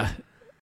work. Yeah.